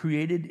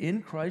 created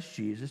in Christ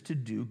Jesus to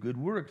do good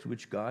works,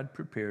 which God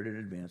prepared in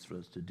advance for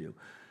us to do.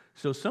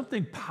 So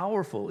something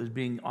powerful is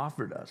being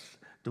offered us,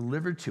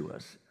 delivered to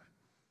us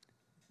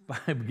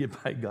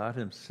by God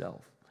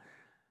himself.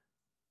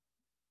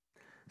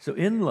 So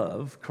in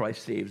love,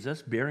 Christ saves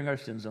us, bearing our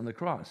sins on the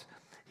cross.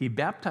 He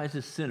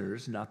baptizes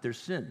sinners, not their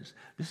sins.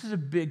 This is a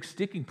big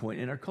sticking point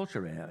in our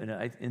culture right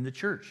now, in the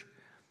church.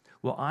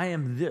 Well, I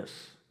am this.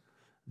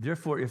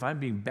 Therefore, if I'm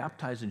being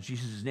baptized in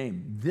Jesus'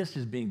 name, this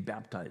is being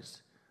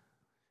baptized.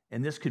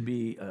 And this could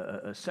be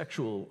a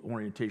sexual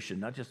orientation,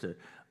 not just an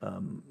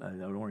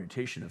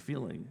orientation, a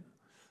feeling,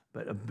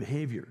 but a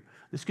behavior.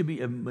 This could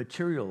be a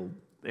material,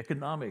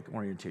 economic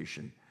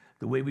orientation,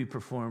 the way we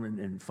perform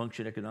and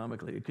function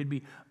economically. It could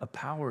be a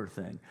power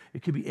thing.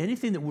 It could be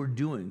anything that we're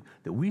doing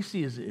that we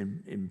see as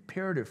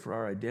imperative for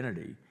our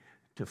identity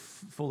to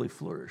fully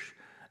flourish.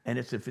 And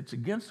if it's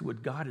against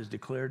what God has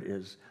declared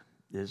as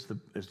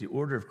the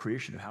order of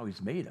creation of how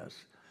he's made us,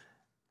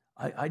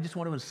 I just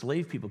want to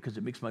enslave people because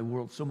it makes my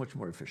world so much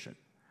more efficient.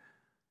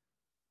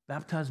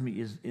 Baptize me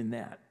is in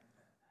that.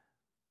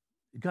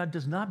 God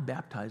does not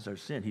baptize our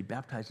sin. He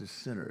baptizes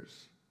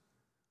sinners.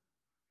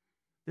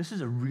 This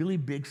is a really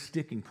big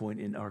sticking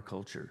point in our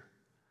culture.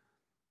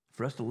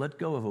 For us to let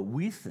go of what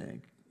we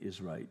think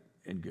is right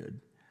and good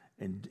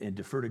and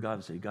defer to God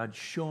and say, God,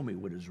 show me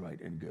what is right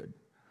and good.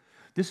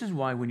 This is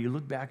why when you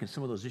look back at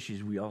some of those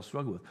issues we all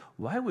struggle with,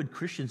 why would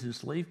Christians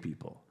enslave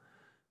people?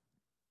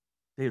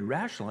 They had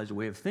rationalized a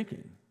way of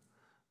thinking.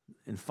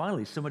 And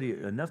finally,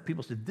 enough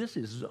people said, this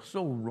is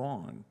so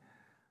wrong.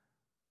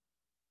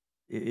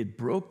 It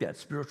broke that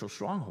spiritual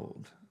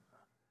stronghold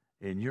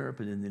in Europe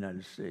and in the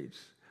United States.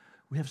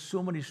 We have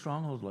so many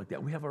strongholds like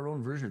that. We have our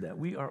own version of that.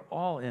 We are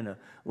all in a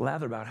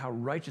lather about how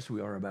righteous we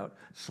are about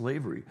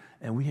slavery,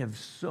 and we have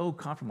so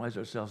compromised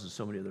ourselves in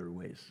so many other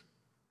ways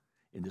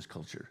in this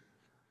culture.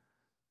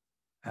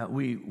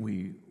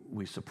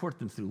 We support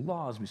them through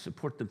laws. We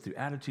support them through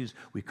attitudes.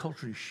 We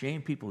culturally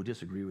shame people who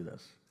disagree with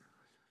us.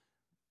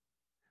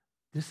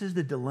 This is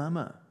the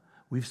dilemma.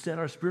 We've said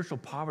our spiritual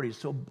poverty is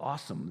so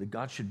awesome that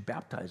God should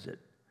baptize it.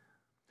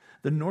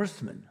 The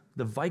Norsemen,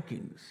 the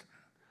Vikings,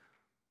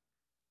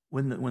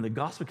 when the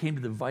gospel came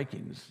to the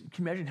Vikings,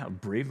 can you imagine how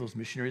brave those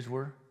missionaries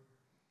were?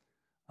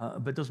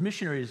 But those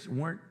missionaries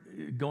weren't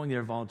going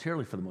there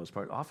voluntarily for the most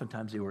part.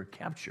 Oftentimes they were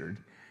captured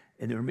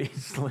and they were made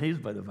slaves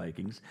by the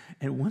Vikings.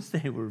 And once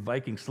they were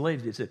Viking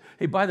slaves, they said,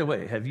 hey, by the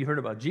way, have you heard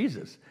about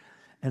Jesus?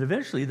 And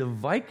eventually the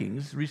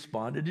Vikings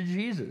responded to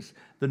Jesus.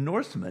 The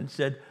Norsemen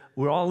said,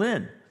 we're all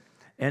in.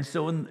 And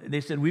so when they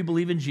said, we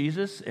believe in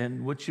Jesus,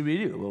 and what should we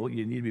do? Well,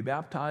 you need to be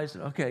baptized.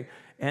 Okay.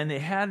 And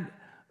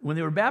when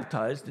they were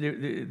baptized,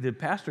 the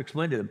pastor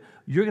explained to them,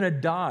 you're going to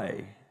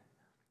die.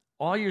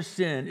 All your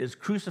sin is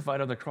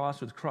crucified on the cross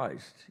with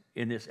Christ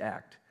in this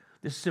act.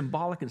 This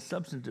symbolic and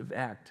substantive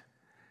act.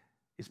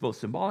 It's both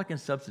symbolic and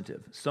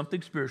substantive.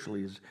 Something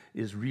spiritually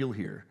is real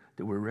here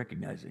that we're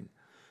recognizing.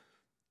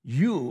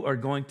 You are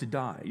going to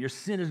die. Your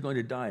sin is going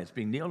to die. It's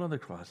being nailed on the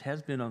cross,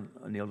 has been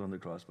nailed on the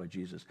cross by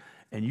Jesus,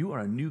 and you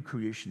are a new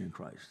creation in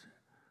Christ.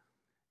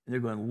 And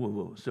they're going,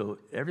 whoa. So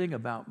everything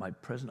about my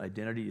present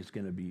identity is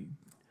going to be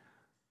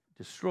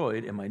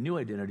destroyed, and my new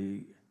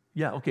identity,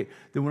 okay.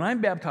 Then when I'm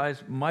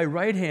baptized, my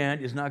right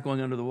hand is not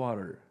going under the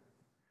water.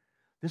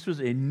 This was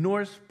a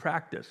Norse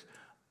practice.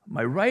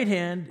 My right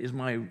hand is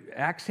my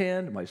axe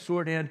hand, my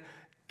sword hand.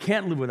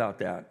 Can't live without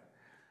that.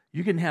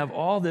 You can have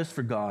all this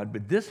for God,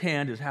 but this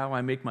hand is how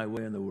I make my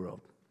way in the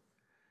world.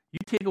 You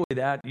take away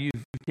that,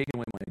 you've taken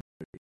away my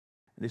identity.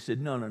 And they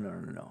said,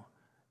 no.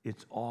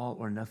 It's all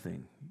or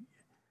nothing.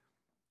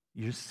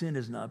 Your sin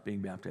is not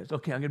being baptized.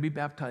 Okay, I'm going to be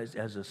baptized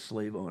as a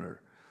slave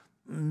owner.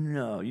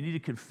 No, you need to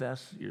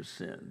confess your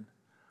sin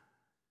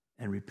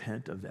and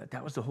repent of that.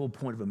 That was the whole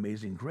point of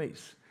Amazing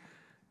Grace.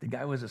 The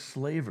guy was a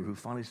slaver who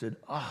finally said,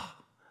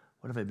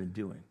 what have I been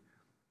doing?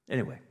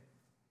 Anyway,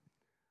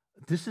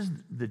 this is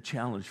the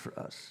challenge for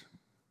us.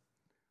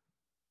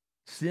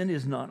 Sin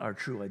is not our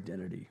true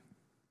identity.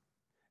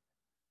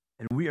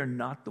 And we are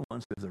not the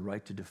ones who have the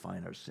right to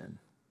define our sin.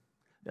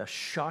 A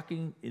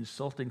shocking,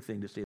 insulting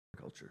thing to say in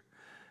our culture.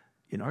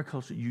 In our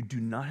culture, you do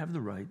not have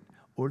the right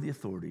or the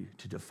authority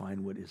to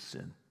define what is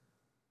sin.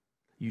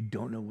 You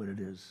don't know what it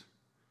is.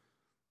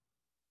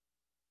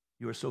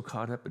 You are so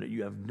caught up in it,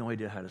 you have no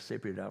idea how to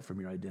separate it out from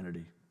your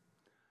identity.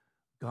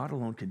 God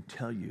alone can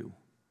tell you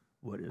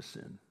what is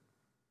sin.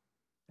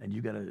 And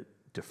you got to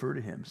defer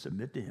to him,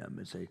 submit to him,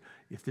 and say,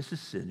 if this is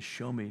sin,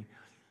 show me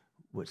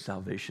what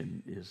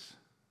salvation is.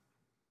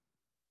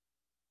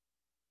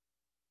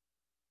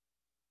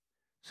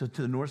 So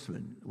to the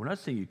Norsemen, we're not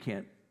saying you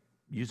can't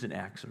use an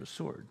axe or a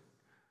sword.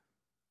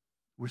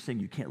 We're saying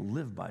you can't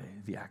live by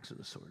the axe or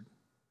the sword.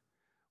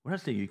 We're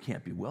not saying you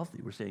can't be wealthy.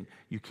 We're saying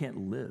you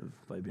can't live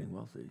by being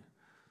wealthy.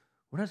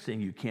 We're not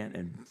saying you can't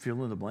and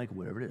fill in the blank,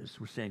 whatever it is.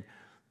 We're saying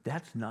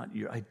that's not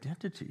your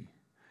identity.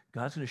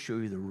 God's going to show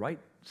you the right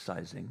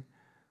sizing,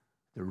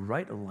 the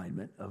right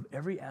alignment of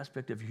every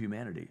aspect of your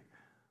humanity.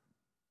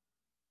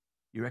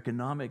 Your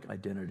economic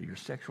identity, your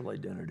sexual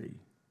identity,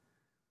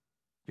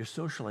 your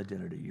social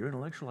identity, your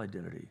intellectual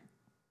identity.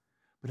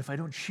 But if I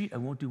don't cheat, I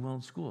won't do well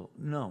in school.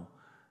 No.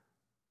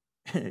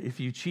 If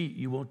you cheat,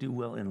 you won't do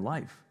well in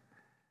life.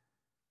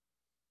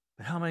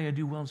 But how am I going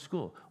to do well in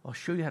school? I'll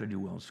show you how to do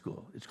well in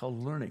school. It's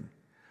called learning.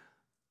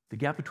 The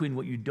gap between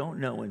what you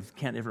don't know and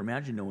can't ever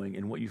imagine knowing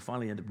and what you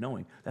finally end up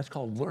knowing, that's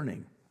called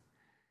learning.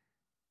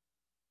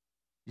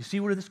 You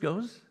see where this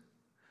goes?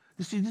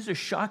 These are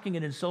shocking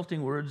and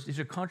insulting words. These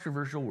are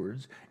controversial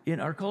words in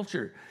our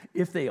culture.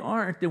 If they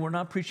aren't, then we're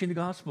not preaching the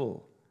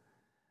gospel.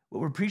 What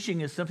we're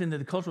preaching is something that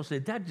the culture will say,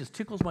 that just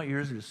tickles my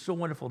ears and is so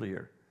wonderful to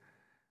hear.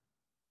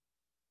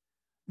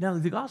 Now,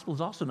 the gospel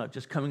is also not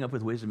just coming up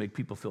with ways to make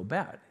people feel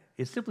bad.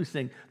 It's simply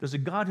saying there's a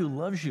God who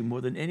loves you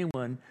more than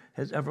anyone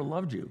has ever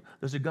loved you.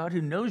 There's a God who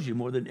knows you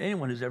more than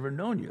anyone has ever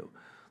known you.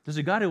 There's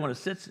a God who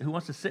wants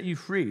to set you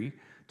free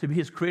to be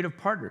his creative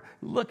partner.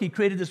 Look, he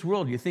created this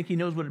world. You think he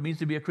knows what it means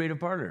to be a creative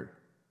partner?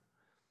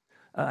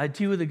 I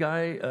teamed with a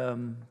guy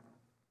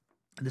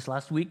this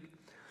last week.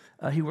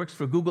 He works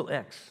for Google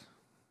X.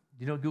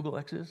 you know what Google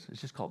X is? It's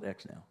just called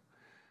X now.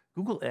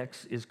 Google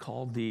X is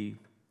called the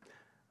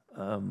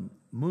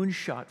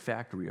moonshot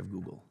factory of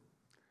Google.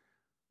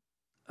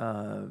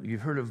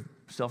 You've heard of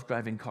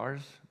self-driving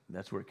cars?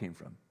 That's where it came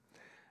from.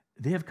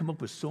 They have come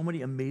up with so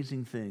many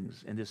amazing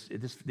things, and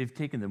they've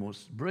taken the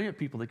most brilliant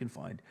people they can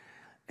find,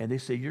 and they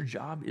say your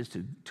job is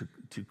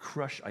to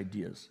crush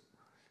ideas.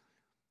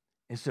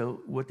 And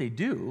so what they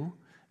do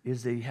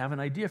is they have an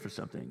idea for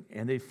something,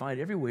 and they find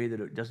every way that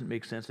it doesn't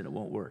make sense and it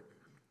won't work.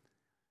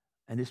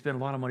 And they spend a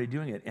lot of money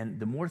doing it. And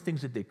the more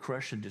things that they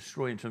crush and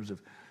destroy in terms of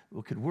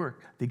what could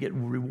work, they get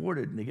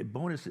rewarded and they get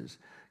bonuses.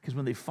 Because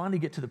when they finally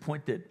get to the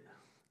point that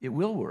it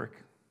will work,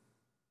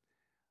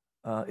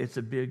 it's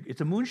a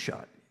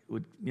moonshot.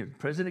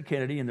 President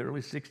Kennedy in the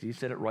early 60s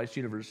said at Rice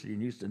University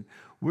in Houston,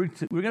 we're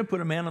going to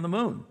put a man on the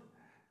moon.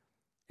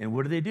 And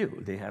what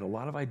do? They had a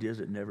lot of ideas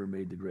that never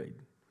made the grade.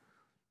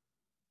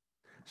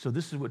 So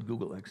this is what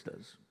Google X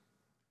does.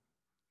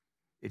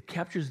 It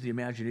captures the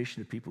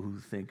imagination of people who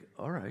think,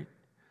 all right,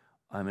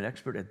 I'm an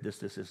expert at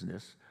this, and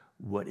this.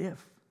 What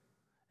if?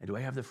 And do I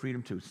have the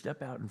freedom to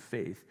step out in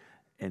faith,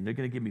 and they're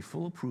going to give me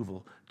full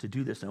approval to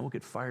do this, and I won't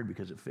get fired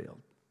because it failed?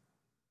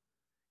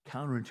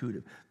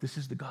 Counterintuitive. This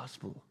is the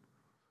gospel.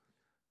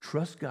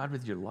 Trust God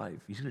with your life.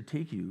 He's going to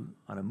take you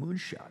on a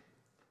moonshot,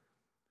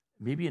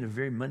 maybe in a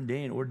very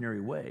mundane, ordinary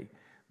way,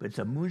 but it's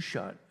a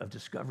moonshot of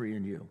discovery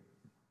in you.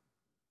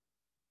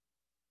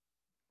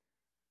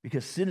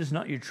 Because sin is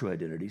not your true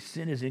identity.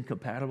 Sin is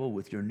incompatible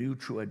with your new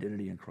true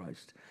identity in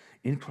Christ.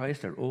 In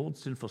Christ, our old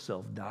sinful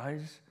self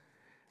dies.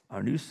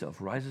 Our new self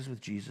rises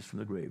with Jesus from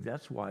the grave.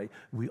 That's why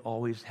we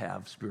always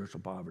have spiritual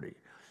poverty.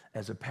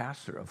 As a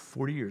pastor of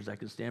 40 years, I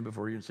can stand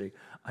before you and say,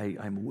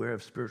 I'm aware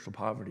of spiritual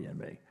poverty in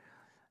me.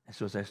 And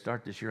so as I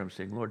start this year, I'm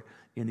saying, Lord,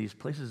 in these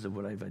places of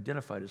what I've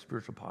identified as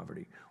spiritual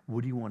poverty,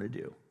 what do you want to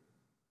do?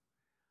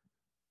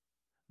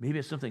 Maybe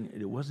it's something,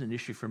 it wasn't an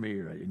issue for me,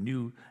 or I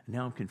knew,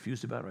 now I'm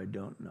confused about it, or I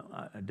don't know,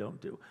 I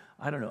don't do.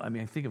 I don't know. I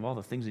mean, I think of all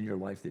the things in your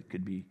life that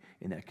could be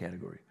in that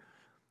category.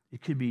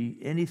 It could be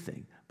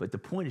anything. But the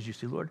point is you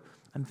say, Lord,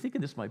 I'm thinking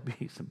this might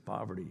be some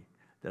poverty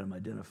that I'm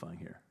identifying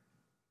here.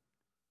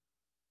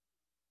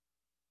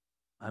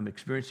 I'm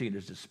experiencing it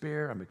as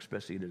despair. I'm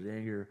expressing it as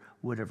anger,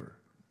 whatever.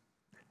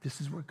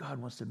 This is where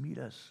God wants to meet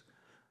us.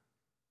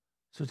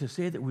 So to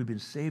say that we've been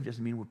saved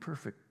doesn't mean we're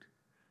perfect.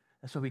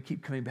 That's why we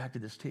keep coming back to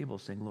this table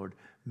saying, Lord,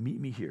 meet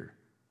me here.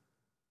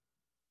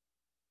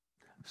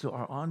 So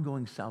our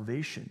ongoing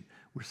salvation,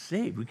 we're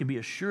saved. We can be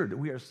assured that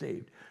we are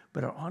saved.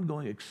 But our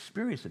ongoing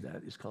experience of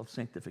that is called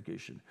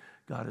sanctification.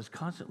 God is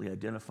constantly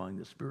identifying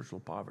the spiritual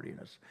poverty in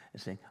us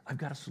and saying, I've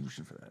got a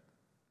solution for that.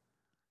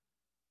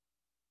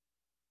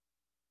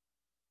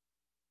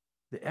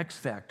 The X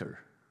factor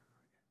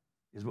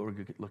is what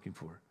we're looking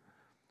for.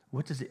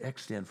 What does the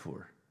X stand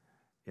for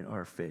in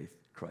our faith?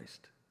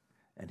 Christ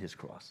and his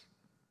cross.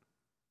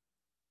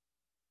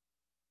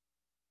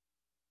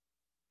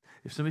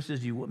 If somebody says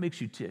to you, what makes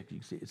you tick? You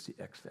can say, it's the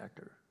X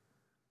factor.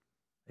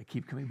 I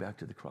keep coming back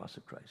to the cross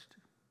of Christ.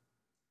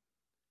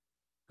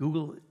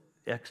 Google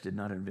X did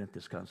not invent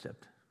this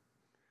concept.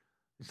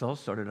 It's all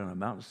started on a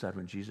mountainside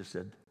when Jesus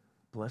said,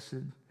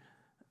 blessed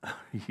are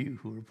you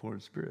who are poor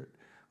in spirit,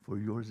 for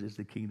yours is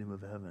the kingdom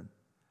of heaven.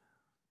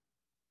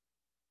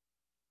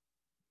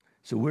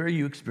 So where are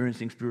you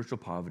experiencing spiritual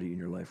poverty in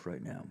your life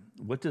right now?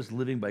 What does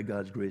living by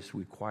God's grace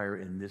require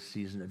in this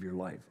season of your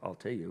life? I'll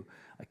tell you.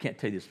 I can't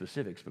tell you the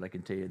specifics, but I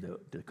can tell you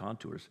the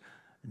contours.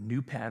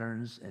 New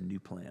patterns and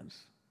new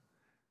plans.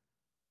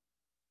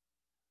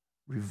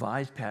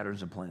 Revised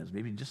patterns and plans.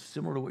 Maybe just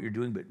similar to what you're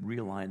doing, but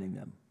realigning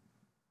them.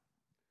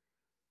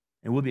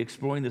 And we'll be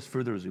exploring this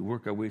further as we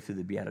work our way through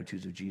the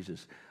Beatitudes of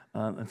Jesus.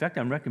 In fact,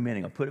 I'm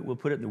recommending, we'll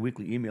put it in the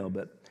weekly email,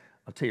 but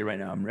I'll tell you right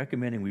now, I'm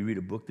recommending we read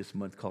a book this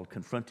month called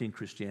Confronting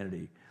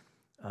Christianity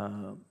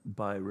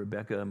by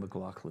Rebecca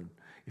McLaughlin.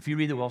 If you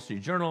read the Wall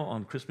Street Journal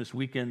on Christmas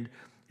weekend,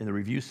 in the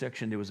review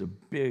section, there was a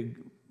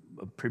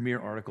premier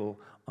article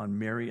on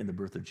Mary and the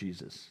birth of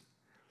Jesus.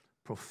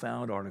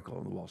 Profound article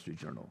in the Wall Street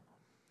Journal.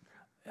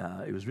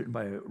 It was written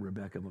by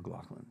Rebecca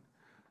McLaughlin.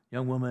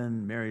 Young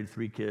woman, married,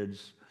 3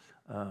 kids,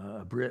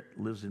 a Brit,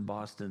 lives in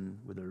Boston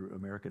with her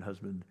American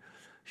husband.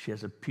 She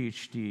has a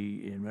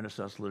PhD in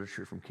Renaissance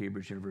literature from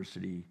Cambridge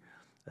University,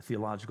 a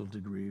theological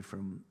degree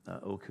from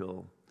Oak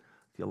Hill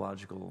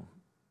Theological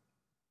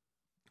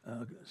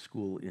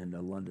School in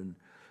London.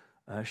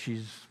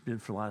 She's been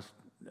for the last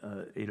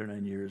 8 or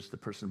 9 years the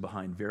person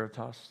behind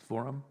Veritas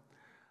Forum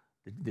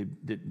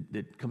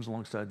that comes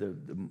alongside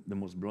the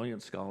most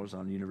brilliant scholars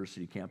on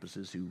university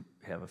campuses who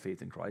have a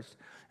faith in Christ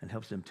and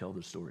helps them tell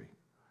their story.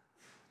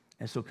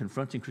 And so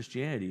Confronting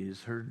Christianity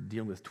is her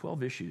dealing with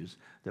 12 issues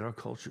that our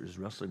culture is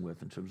wrestling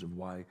with in terms of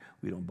why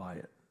we don't buy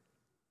it.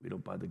 We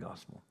don't buy the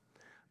gospel.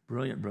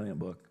 Brilliant, brilliant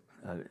book.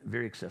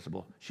 Very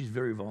accessible. She's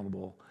very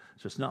vulnerable.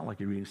 So it's not like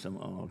you're reading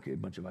a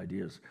bunch of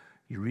ideas.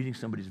 You're reading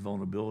somebody's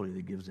vulnerability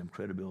that gives them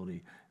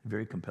credibility.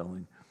 Very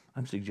compelling.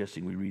 I'm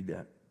suggesting we read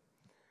that.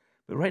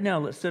 But right now,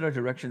 let's set our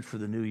direction for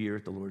the new year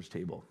at the Lord's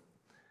table.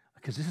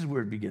 Because this is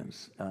where it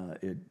begins.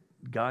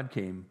 God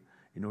came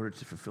in order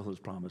to fulfill his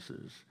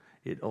promises.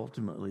 It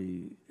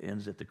ultimately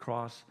ends at the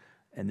cross,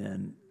 and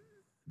then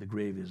the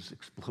grave is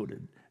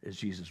exploded as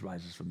Jesus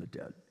rises from the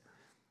dead.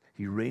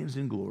 He reigns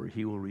in glory.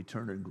 He will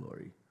return in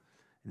glory.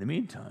 In the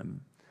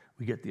meantime,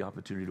 we get the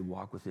opportunity to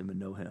walk with him and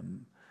know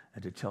him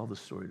and to tell the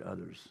story to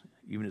others,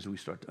 even as we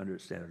start to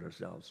understand it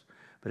ourselves.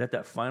 But at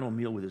that final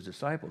meal with his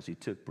disciples, he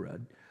took bread,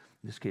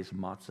 in this case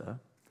matzah,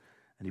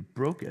 and he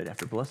broke it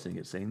after blessing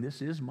it, saying,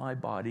 "This is my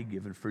body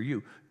given for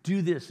you.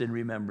 Do this in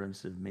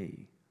remembrance of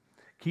me."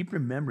 Keep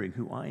remembering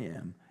who I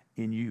am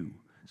in you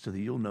so that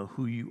you'll know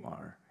who you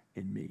are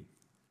in me.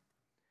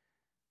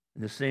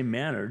 In the same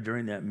manner,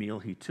 during that meal,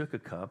 he took a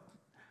cup.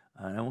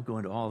 And I won't go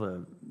into all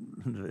the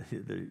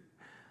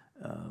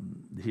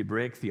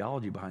Hebraic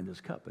theology behind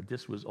this cup, but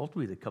this was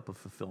ultimately the cup of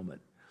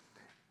fulfillment.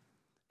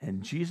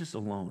 And Jesus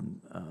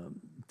alone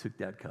took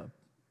that cup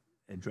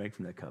and drank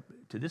from that cup.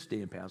 To this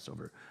day in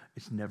Passover,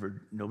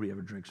 nobody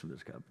ever drinks from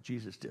this cup.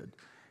 Jesus did.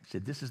 He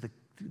said, "This is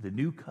the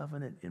new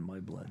covenant in my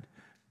blood.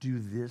 Do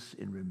this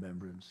in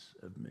remembrance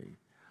of me."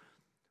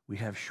 We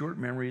have short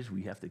memories.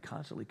 We have to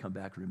constantly come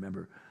back and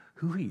remember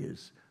who he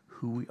is,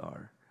 who we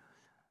are.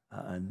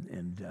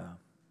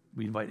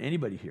 We invite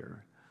anybody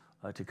here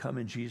to come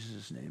in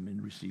Jesus' name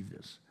and receive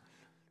this.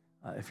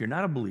 If you're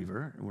not a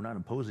believer, and we're not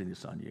imposing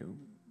this on you,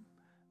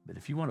 but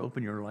if you want to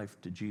open your life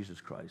to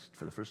Jesus Christ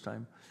for the first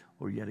time,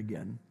 or yet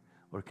again,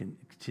 or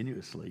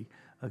continuously,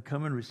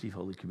 come and receive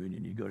Holy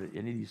Communion. You go to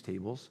any of these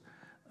tables,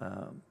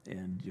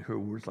 and you hear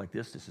words like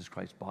this: "This is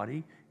Christ's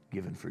body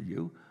given for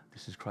you.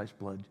 This is Christ's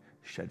blood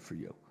shed for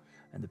you."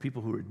 And the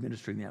people who are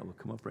administering that will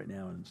come up right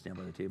now and stand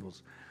by the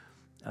tables.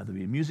 There'll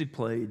be music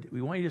played.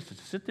 We want you just to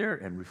sit there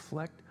and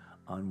reflect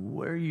on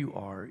where you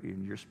are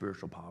in your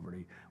spiritual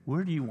poverty.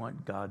 Where do you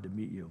want God to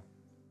meet you?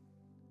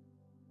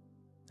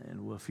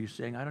 And if you're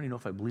saying, "I don't even know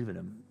if I believe in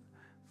him,"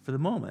 for the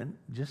moment,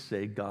 just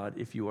say, "God,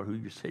 if you are who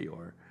you say you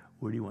are,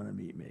 where do you want to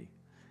meet me?"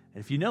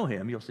 And if you know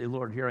him, you'll say,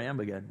 "Lord, here I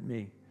am again,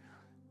 me.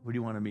 Where do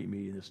you want to meet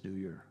me in this new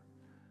year?"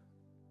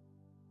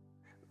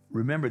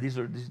 Remember, these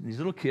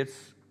little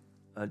kits.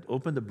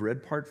 Open the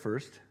bread part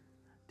first,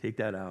 take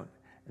that out,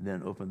 and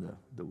then open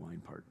the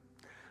wine part.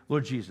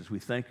 Lord Jesus, we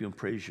thank you and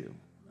praise you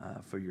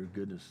for your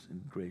goodness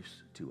and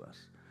grace to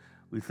us.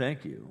 We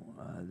thank you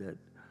that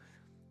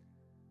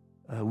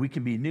we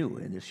can be new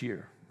in this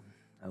year.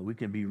 We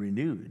can be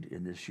renewed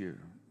in this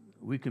year.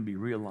 We can be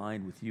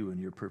realigned with you and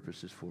your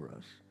purposes for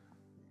us.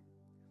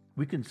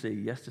 We can say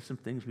yes to some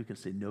things. We can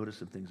say no to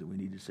some things that we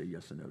need to say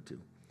yes and no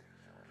to.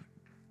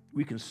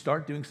 We can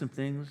start doing some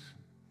things,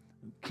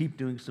 keep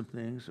doing some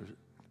things, or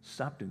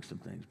stop doing some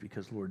things,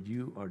 because, Lord,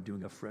 you are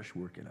doing a fresh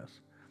work in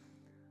us.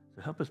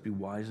 So help us be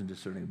wise and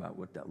discerning about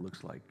what that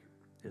looks like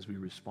as we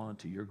respond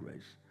to your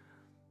grace.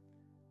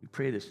 We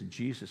pray this in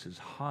Jesus'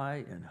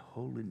 high and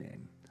holy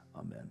name.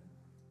 Amen.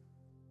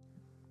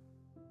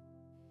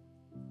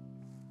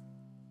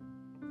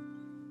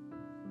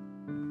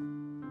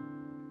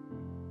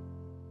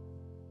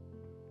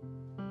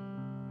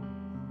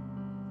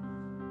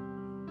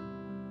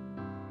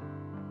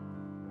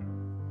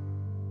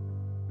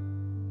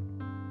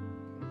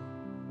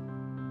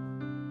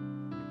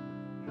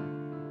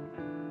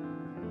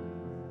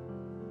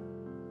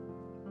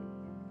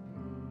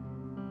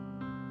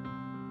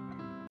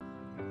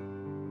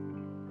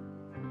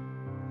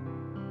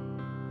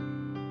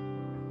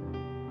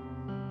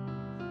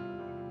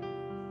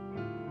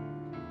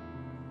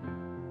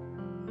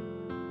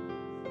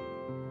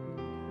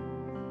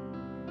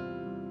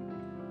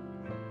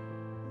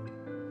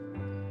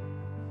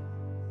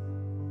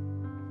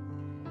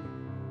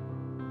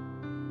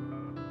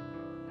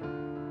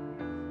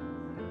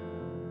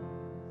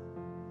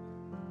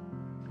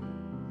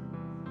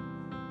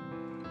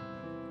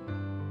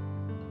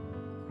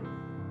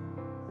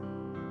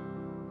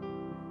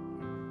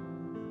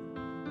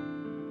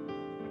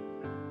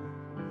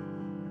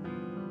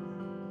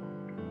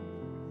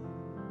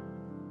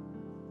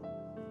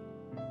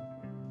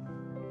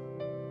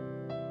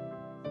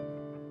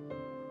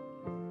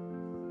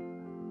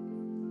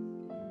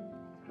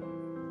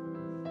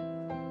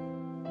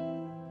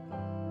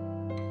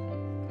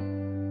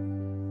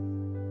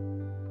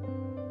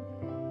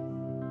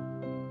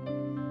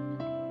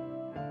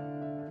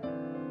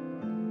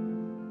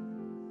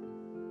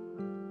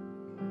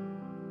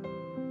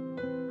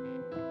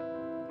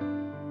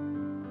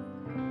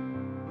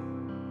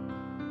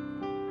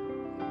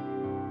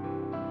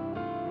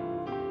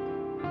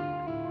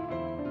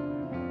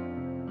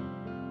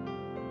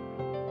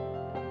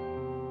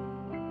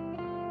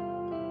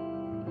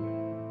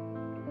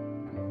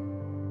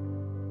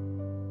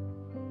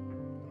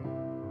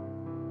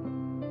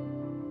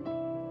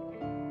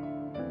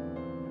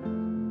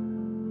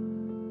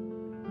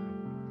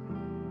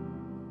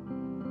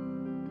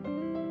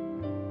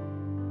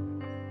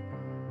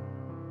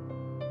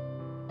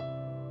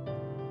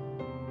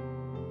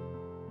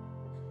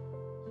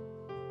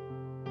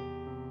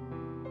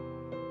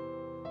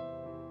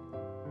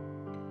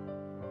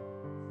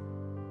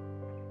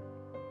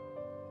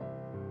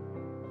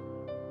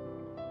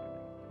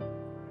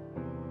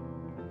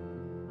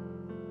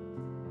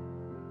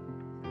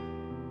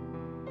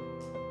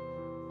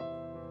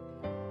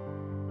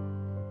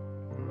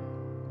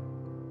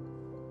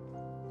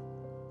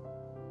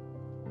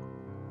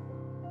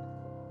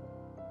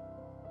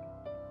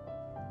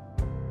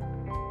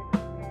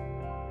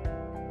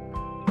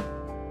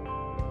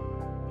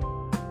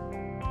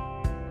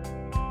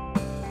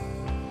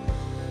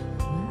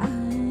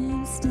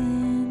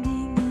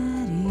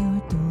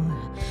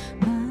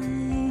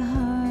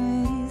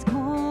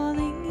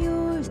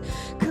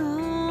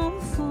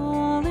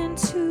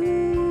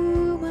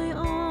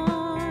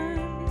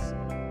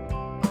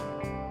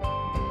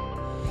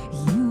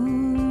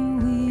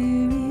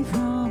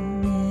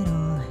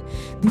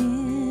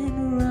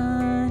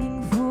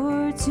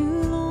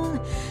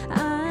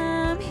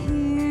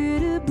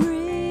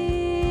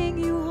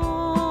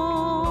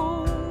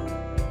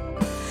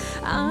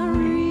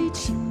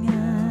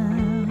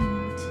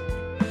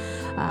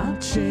 I'll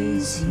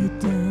chase you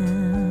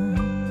down.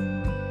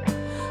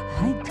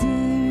 I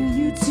dare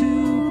you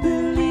to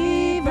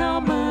believe how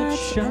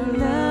much I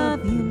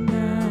love you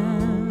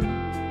now.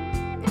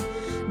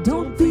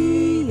 Don't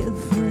be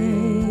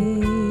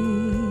afraid,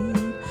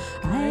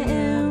 I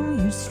am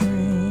your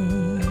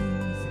strength.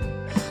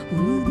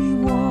 We'll be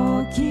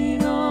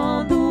walking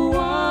on the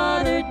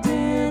water,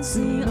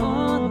 dancing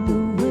on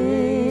the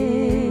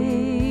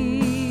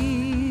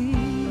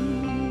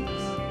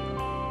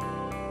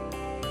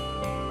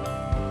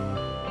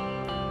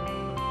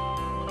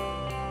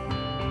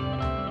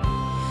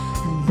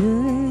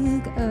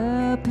look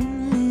up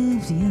and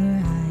lift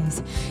your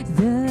eyes.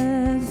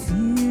 The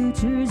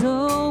future's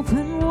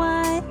open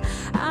wide.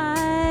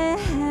 I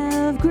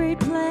have great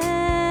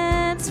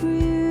plans for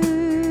you.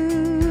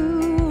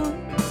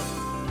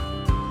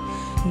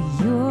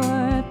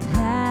 Your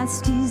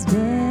past is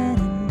dead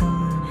and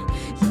gone.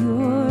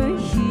 Your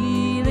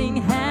healing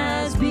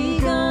has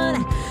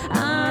begun.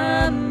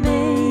 I'm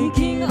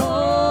making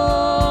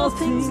all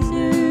things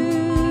new.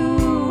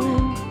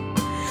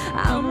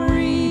 I'm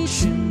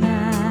reaching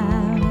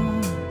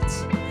out,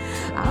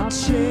 I'll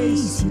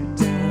chase you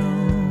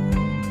down.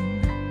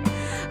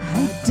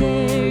 I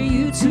dare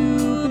you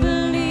to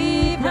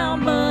believe how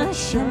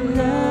much I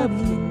love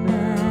you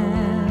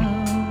now.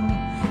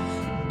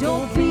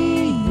 Don't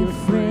be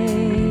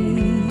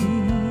afraid,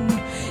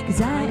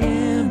 'cause I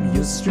am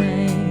your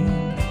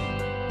strength.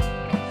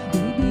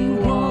 We'll be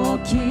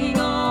walking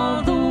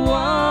on the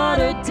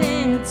water,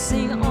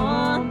 dancing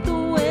on the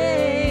waves.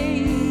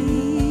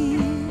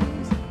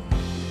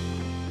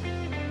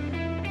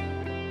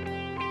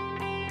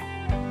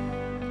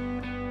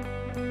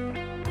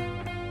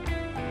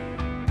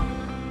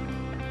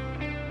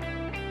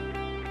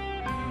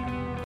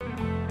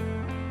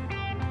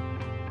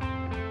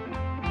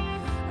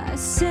 I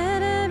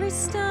set every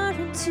star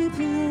into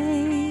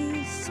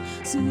place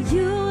so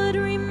you would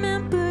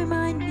remember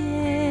my name.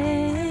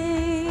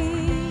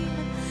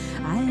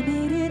 I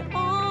made it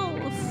all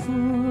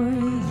for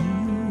you.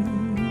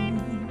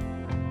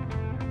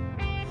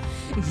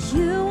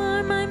 You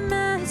are my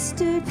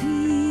masterpiece.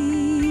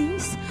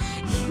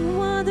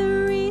 You are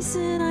the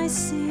reason I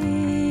sing.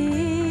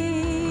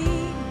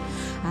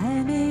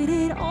 I made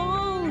it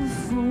all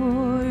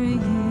for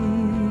you.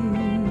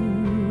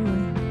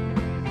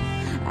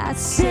 I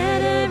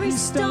set every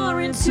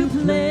star into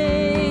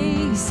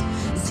place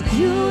so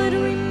you would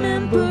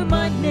remember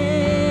my name.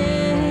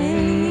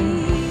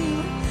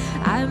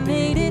 I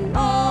made it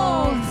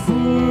all for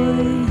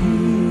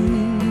you.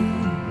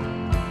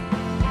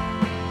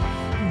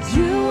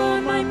 You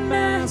are my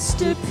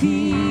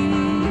masterpiece.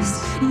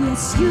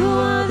 Yes, you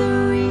are the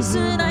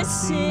reason I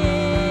sing.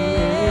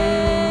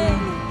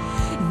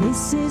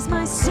 This is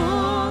my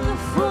song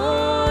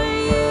for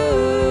you.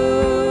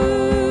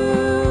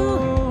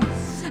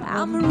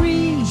 I'm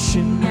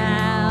reaching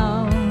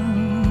out,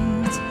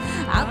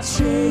 I'll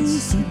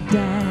chase you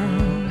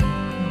down.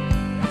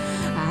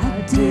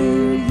 I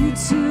dare you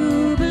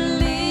to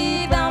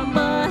believe how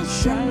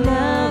much I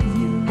love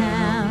you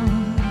now.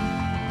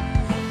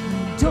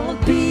 Don't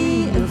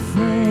be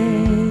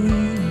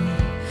afraid,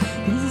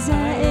 'cause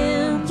I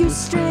am your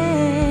strength.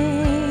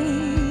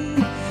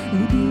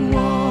 We'll be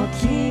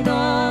walking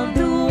on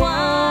the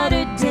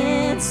water,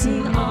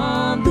 dancing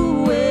on the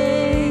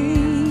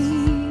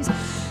waves.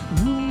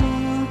 We're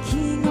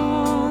walking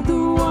on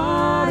the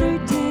water,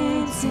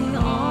 dancing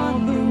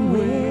on the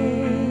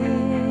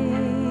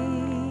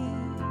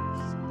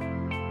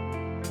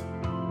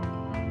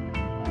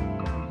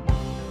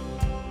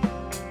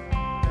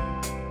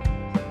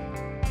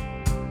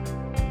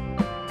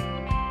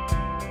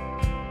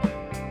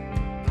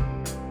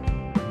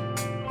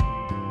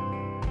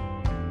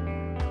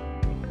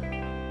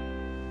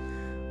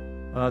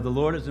The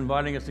Lord is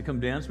inviting us to come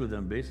dance with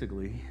Him,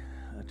 basically,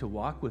 to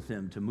walk with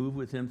Him, to move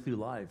with Him through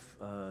life.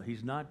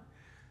 He's not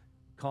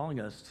calling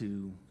us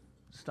to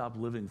stop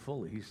living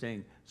fully. He's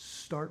saying,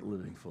 start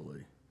living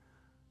fully.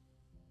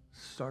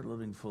 Start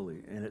living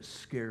fully. And it's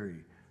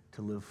scary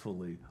to live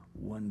fully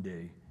one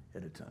day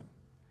at a time.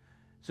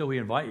 So we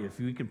invite you, if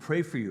we can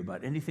pray for you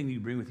about anything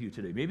you bring with you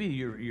today. Maybe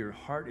your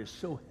heart is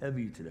so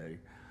heavy today.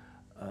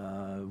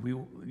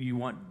 You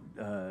want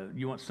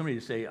somebody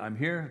to say, I'm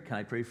here, can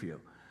I pray for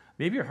you?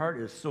 Maybe your heart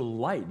is so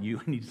light,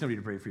 you need somebody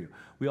to pray for you.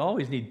 We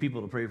always need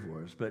people to pray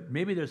for us, but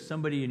maybe there's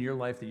somebody in your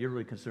life that you're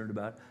really concerned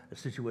about, a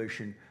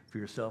situation for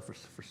yourself or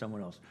for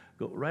someone else.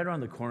 Go right around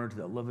the corner to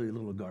that lovely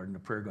little garden, a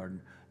prayer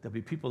garden. There'll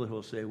be people that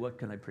will say, what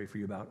can I pray for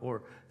you about?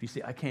 Or if you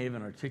say, I can't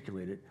even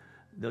articulate it,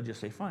 they'll just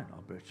say, fine,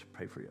 I'll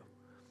pray for you.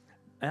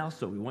 And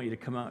also, we want you to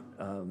come out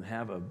and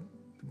have a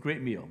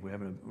great meal. We're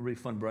having a really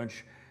fun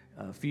brunch.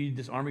 Feed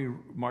this army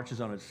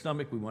marches on its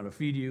stomach. We want to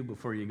feed you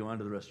before you go on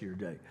to the rest of your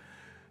day.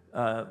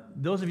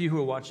 Those of you who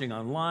are watching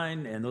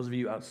online and those of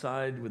you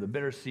outside with a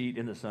better seat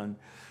in the sun,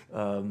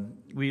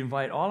 we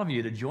invite all of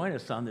you to join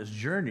us on this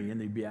journey in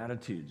the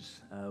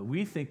Beatitudes.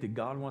 We think that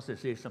God wants to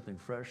say something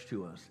fresh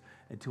to us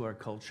and to our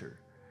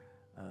culture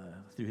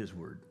through His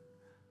Word.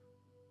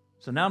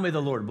 So now may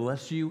the Lord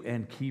bless you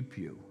and keep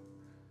you.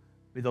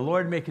 May the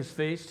Lord make his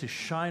face to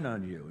shine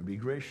on you and be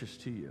gracious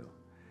to you.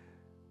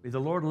 May the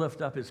Lord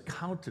lift up his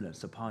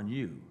countenance upon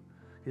you,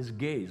 his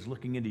gaze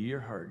looking into your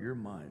heart, your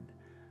mind,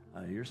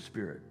 your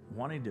spirit,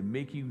 wanting to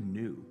make you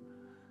new,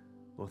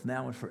 both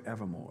now and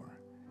forevermore.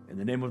 In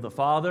the name of the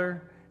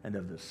Father, and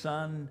of the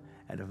Son,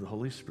 and of the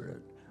Holy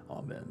Spirit.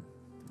 Amen.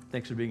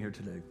 Thanks for being here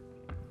today.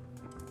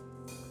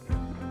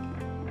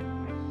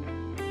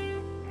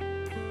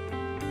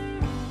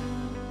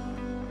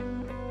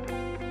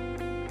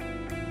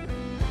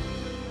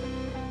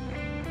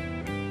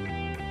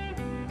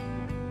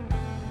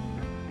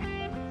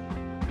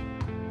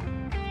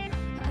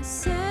 I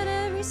set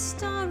every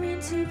star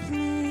into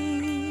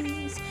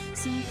place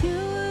so you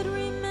would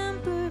remember.